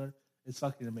into each other. It's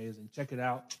fucking amazing. Check it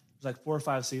out. There's like 4 or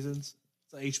 5 seasons.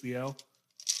 It's on HBO.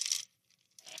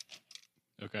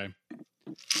 Okay,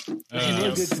 There's a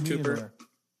real good comedian Cooper. there.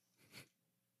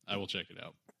 I will check it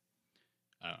out.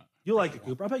 You like it,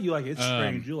 Cooper. I bet you like it. It's Um,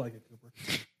 strange. You like it, Cooper.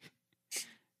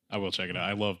 I will check it out.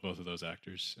 I love both of those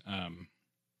actors.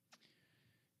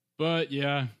 But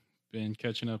yeah, been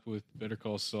catching up with Better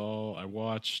Call Saul. I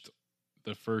watched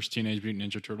the first Teenage Mutant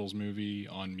Ninja Turtles movie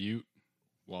on mute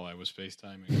while I was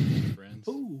FaceTiming with some friends.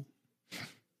 Ooh,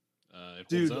 It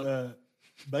dude, holds up.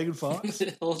 Megan Fox.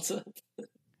 What's up?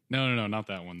 No, not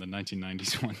that one. The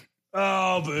 1990s one.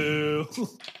 Oh, boo.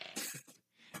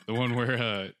 The one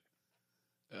where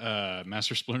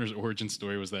Master Splinter's origin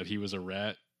story was that he was a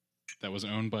rat that was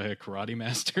owned by a karate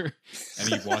master, and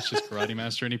he watched his karate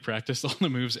master and he practiced all the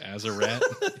moves as a rat.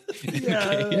 in the Yeah.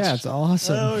 cage. Yeah, it's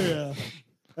awesome. Oh yeah, And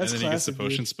that's then he gets the classic,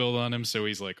 potion dude. spilled on him, so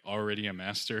he's like already a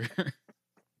master.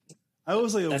 I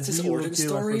was like a That's his wee little origin kid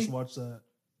when I story? first watched that.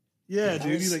 Yeah, That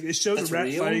dude. was- It showed that's the rat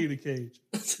real? fighting in a cage.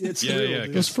 It's Yeah, real, yeah,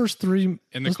 dude. Those first three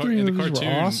In those three in the movies were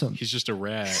cartoon, awesome. he's just a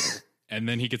rat, and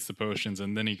then he gets the potions,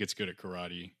 and then he gets good at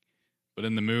karate. But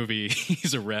in the movie,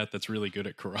 he's a rat that's really good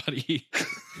at karate,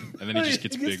 and then he just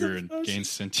gets He gets the bigger and potions. gains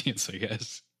sentience, I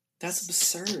guess. That's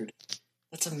absurd.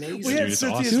 That's amazing. We had Dude, it's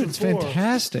Cynthia's awesome. Dude, it's before.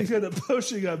 fantastic. Because the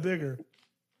potion got bigger.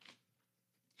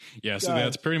 Yeah, so God.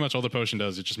 that's pretty much all the potion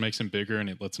does. It just makes him bigger and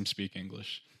it lets him speak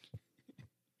English.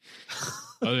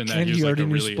 Other than that, And he was you like a already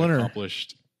knew really Splinter.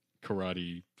 accomplished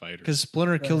karate fighter. Because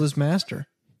Splinter killed his master.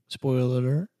 Spoiler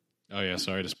alert. Oh yeah,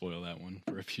 sorry to spoil that one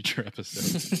for a future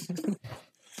episode.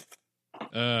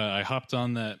 I hopped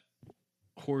on that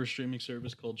horror streaming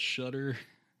service called Shudder.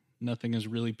 Nothing has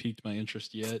really piqued my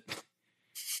interest yet,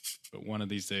 but one of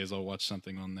these days I'll watch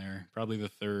something on there. Probably the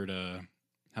third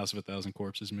House of a Thousand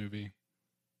Corpses movie.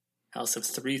 House of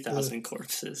 3,000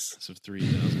 Corpses. House of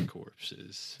 3,000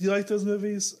 Corpses. Do you like those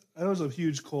movies? I know there's a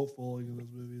huge cult following of those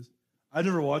movies. I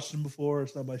never watched them before.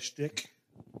 It's not my shtick.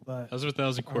 But House of a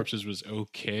Thousand Corpses was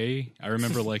okay. I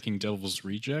remember liking Devil's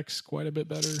Rejects quite a bit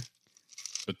better,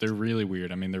 but they're really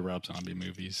weird. I mean, they're Rob Zombie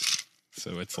movies,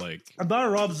 so it's like, I'm not a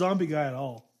Rob Zombie guy at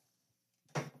all.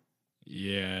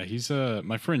 Yeah, he's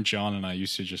my friend John and I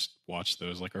used to just watch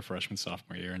those like our freshman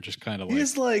sophomore year and just kind of like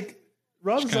He's like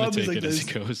Rob just kind of Zombie's take like it as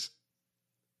this. it goes.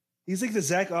 He's like the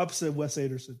exact opposite of Wes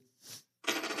Anderson.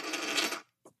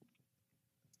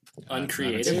 I haven't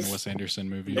Uncreative. seen a Wes Anderson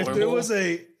movie. Normal. If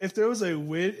there was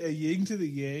a yin to the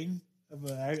yang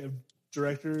of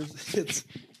directors, it's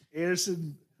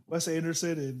Anderson, Wes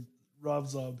Anderson, and Rob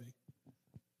Zombie.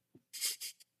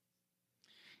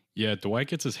 Yeah, Dwight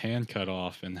gets his hand cut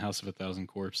off in House of a Thousand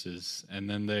Corpses, and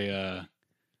then they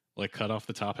like cut off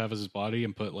the top half of his body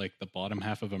and put like the bottom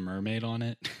half of a mermaid on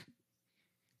it.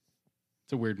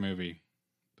 It's a weird movie,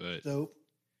 but Dope.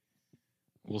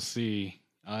 we'll see.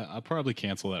 I'll probably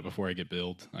cancel that before I get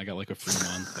billed. I got like a free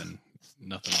month, and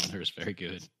nothing on her is very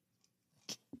good.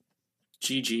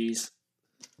 GG's.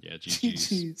 Yeah, GG's.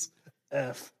 Jeez.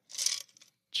 F.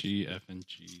 G, F, and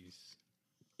G's.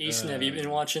 Easton, have you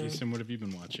been watching? Easton, what have you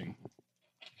been watching?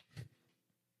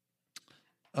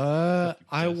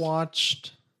 I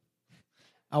watched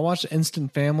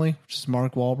Instant Family, which is a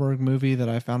Mark Wahlberg movie that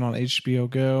I found on HBO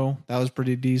Go. That was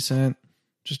pretty decent.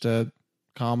 Just a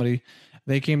comedy.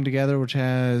 They Came Together, which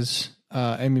has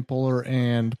Amy Poehler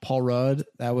and Paul Rudd.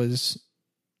 That was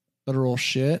literal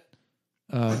shit.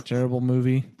 Terrible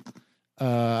movie.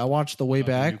 I watched The Way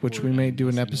Bobby Back, which we Newport may and do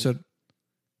an Leslie episode.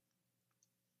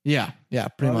 Yeah,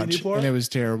 pretty Bobby much. Newport? And it was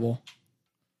terrible.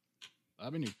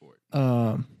 Bobby Newport.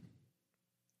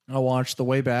 I watched The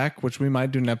Way Back, which we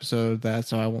might do an episode of that,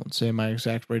 so I won't say my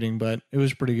exact rating, but it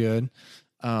was pretty good.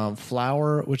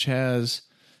 Flower, which has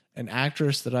an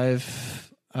actress that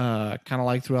I've kind of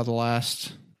liked throughout the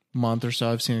last month or so.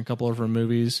 I've seen a couple of her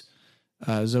movies.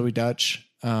 Zoe Dutch.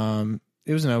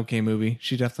 It was an okay movie.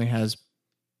 She definitely has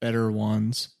better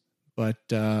ones, but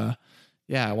yeah,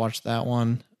 I watched that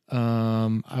one.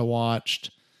 I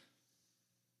watched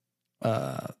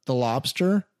The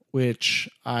Lobster, which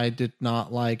I did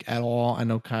not like at all. I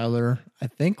know Kyler, I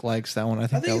think, likes that one. I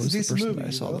think that it's was a the decent person movie. that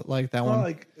I saw you know? that liked that It's one. not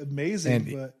like amazing,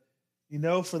 And-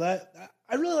 but for that,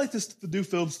 I really like the new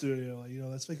film studio.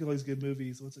 That's making all these good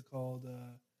movies. What's it called?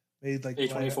 Made like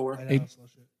A24? Lighthouse and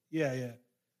shit. Yeah.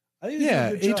 I think Yeah,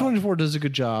 they did a good job. A24 does a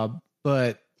good job,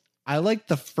 but I like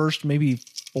the first maybe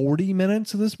 40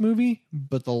 minutes of this movie,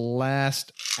 but the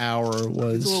last hour It's a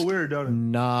was little weird, don't it?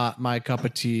 not my cup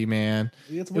of tea, man.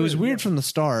 It's It was weird yeah. from the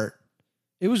start.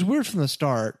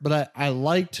 But I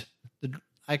liked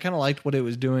I kind of liked what it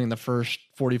was doing the first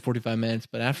 40, 45 minutes,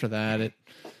 but after that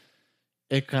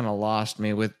it kind of lost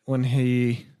me with when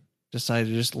he decided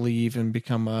to just leave and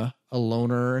become a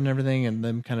loner and everything, and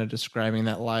them kind of describing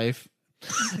that life.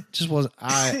 Just wasn't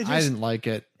I didn't like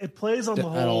it. It plays on the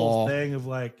at whole all. thing of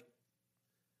like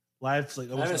life's like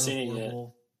almost haven't seen it yet.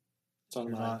 unaffordable. It's on If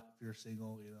you're my. not, if you're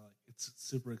single, like it's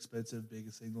super expensive being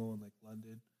a single in like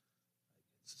London.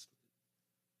 It's just,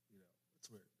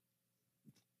 it's weird.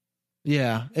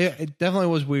 Yeah, it definitely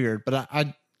was weird, but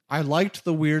I liked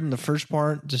the weird in the first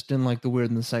part, just didn't like the weird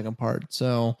in the second part.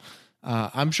 So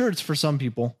I'm sure it's for some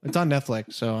people. It's on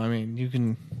Netflix, so I mean, you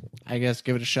can, I guess,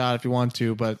 give it a shot if you want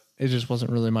to, but it just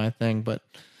wasn't really my thing. But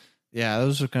yeah,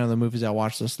 those are kind of the movies I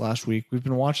watched this last week. We've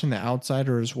been watching The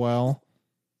Outsider as well,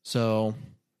 so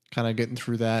kind of getting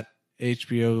through that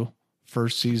HBO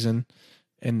first season.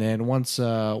 And then once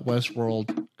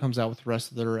Westworld comes out with the rest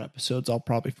of their episodes, I'll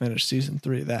probably finish season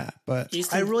 3 of that. But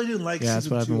Easton, I really didn't like. Yeah, that's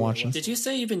season what I've been 2 of watching. did you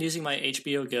say you've been using my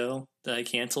HBO Go that I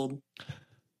canceled?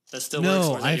 That still works.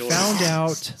 no, Or is that I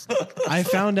yours?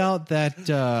 found out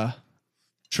that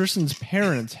Tristan's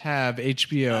parents have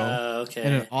HBO Okay.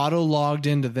 and it auto logged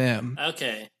into them.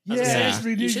 Okay. Yeah, Yeah. just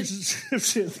renewed You your should-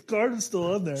 subscription. The card is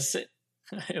still on there.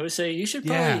 I would say you should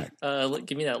Yeah. probably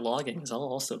give me that login because I'll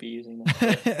also be using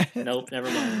that. Nope, never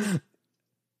mind.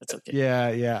 That's okay.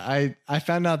 Yeah. I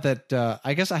found out that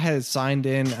I guess I had it signed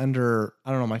in under,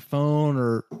 I don't know, my phone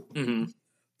or hmm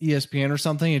ESPN or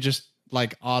something. It just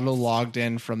like auto logged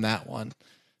in from that one.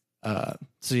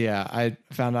 So yeah, I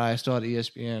found out I still had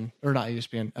ESPN or not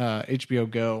ESPN,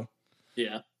 HBO Go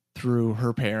Yeah. through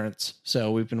her parents.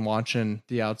 So we've been watching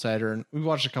The Outsider and we've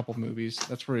watched a couple movies.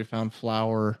 That's where we found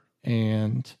Flower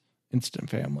and Instant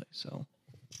Family. So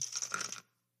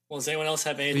Well, does anyone else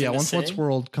have but anything yeah, to once say?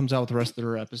 Westworld comes out with the rest of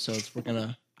their episodes,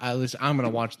 at least I'm gonna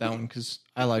watch that one because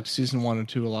I liked season 1 and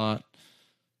 2 a lot.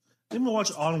 I'm gonna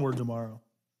watch Onward tomorrow.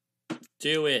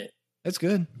 Do it. It's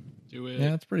good. Do it.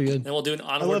 Yeah, it's pretty good. Then we'll do an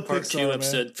Onward love Part Pixar, 2 man.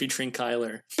 episode featuring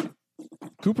Kyler.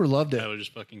 Cooper loved it. Tyler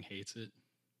just fucking hates it.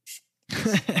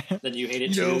 Then you hate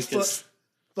it No, too. 'cause-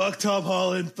 fuck Tom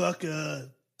Holland. Fuck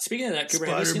Speaking of that, Cooper,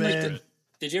 have you seen Spider-Man.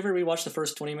 did you ever rewatch the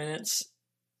first 20 minutes?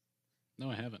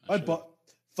 No, I haven't. My actually.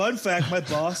 fun fact: my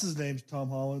boss's name's Tom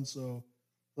Holland. So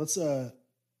let's. I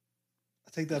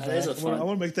take that That back. is a I fun-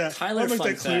 want to make that. Tyler, I want to make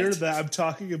fun that clear fact. that I'm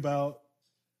talking about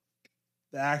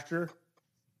the actor,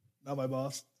 not my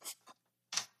boss.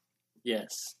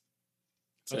 Yes.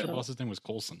 I thought your So, boss's name was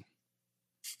Colson.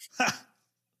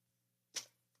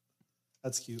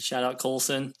 That's cute. shout out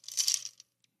Colson.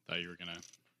 Thought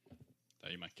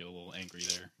you might get a little angry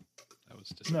there. That was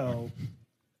just No,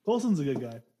 Colson's a good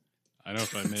guy. I know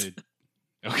if I made.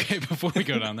 Okay, before we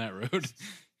go down that road.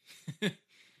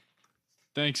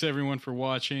 Thanks everyone for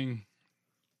watching.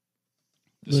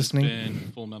 This Listening. has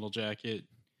been Full Metal Jacket.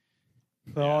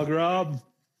 Pilgrim.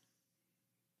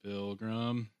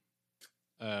 Pilgrim.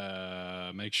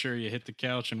 Make sure you hit the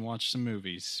couch and watch some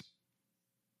movies.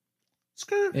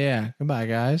 Skirt. Yeah. Goodbye,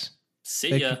 guys. See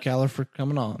Thank ya. you, Kyler, for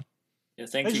coming on. Yeah,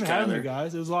 thank Thanks you, for having me, Kyler.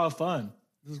 guys. It was a lot of fun.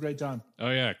 This was a great time. Oh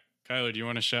yeah, Kyler, do you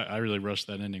want to shout? I really rushed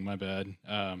that ending. My bad.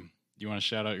 Do you want to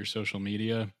shout out your social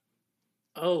media?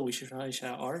 Oh, we should probably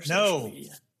shout our No. social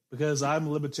media. Because I'm a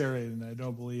libertarian and I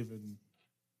don't believe in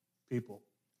people.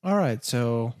 All right.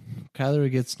 So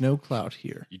Kyler gets no clout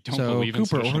here. You don't so believe in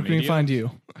Cooper, social where can we media? find you?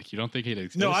 Like you don't think it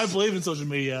exists? No, I believe in social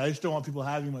media. I just don't want people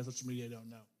having my social media I don't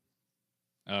know.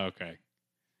 Oh, okay.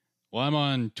 Well, I'm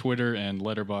on Twitter and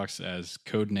Letterboxd as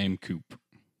codename Coop.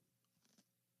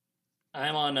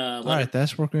 I'm on All right.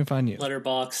 That's where can we find you?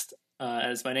 Letterboxd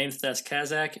as my name's Thes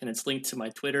Kazak, and it's linked to my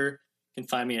Twitter. You can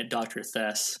find me at Dr.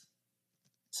 Thes.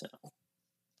 So,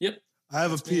 yep. I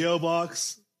have a P.O.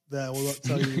 box that will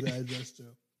tell you the address to.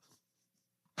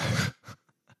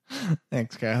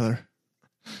 Thanks, Kyler.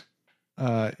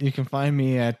 You can find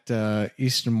me at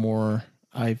Eastonmore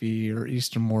IV or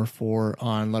Eastonmore 4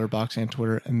 on Letterboxd and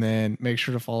Twitter, and then make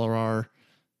sure to follow our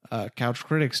Couch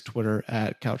Critics Twitter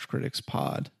at Couch Critics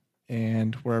Pod.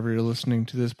 And wherever you're listening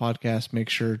to this podcast, make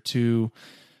sure to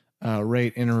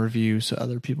rate and review so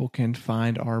other people can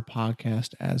find our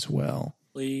podcast as well.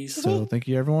 Please. So thank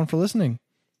you everyone for listening.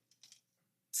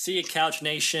 See you, Couch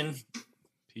Nation.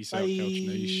 Peace out, Couch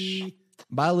Nation.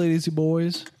 Bye, ladies and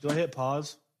boys. Do I hit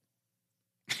pause?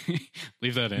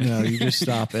 Leave that in. No, you just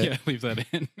stop it. Yeah, leave that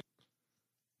in.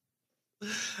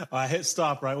 I hit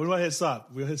stop, right? When do I hit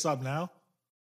stop? We hit stop now?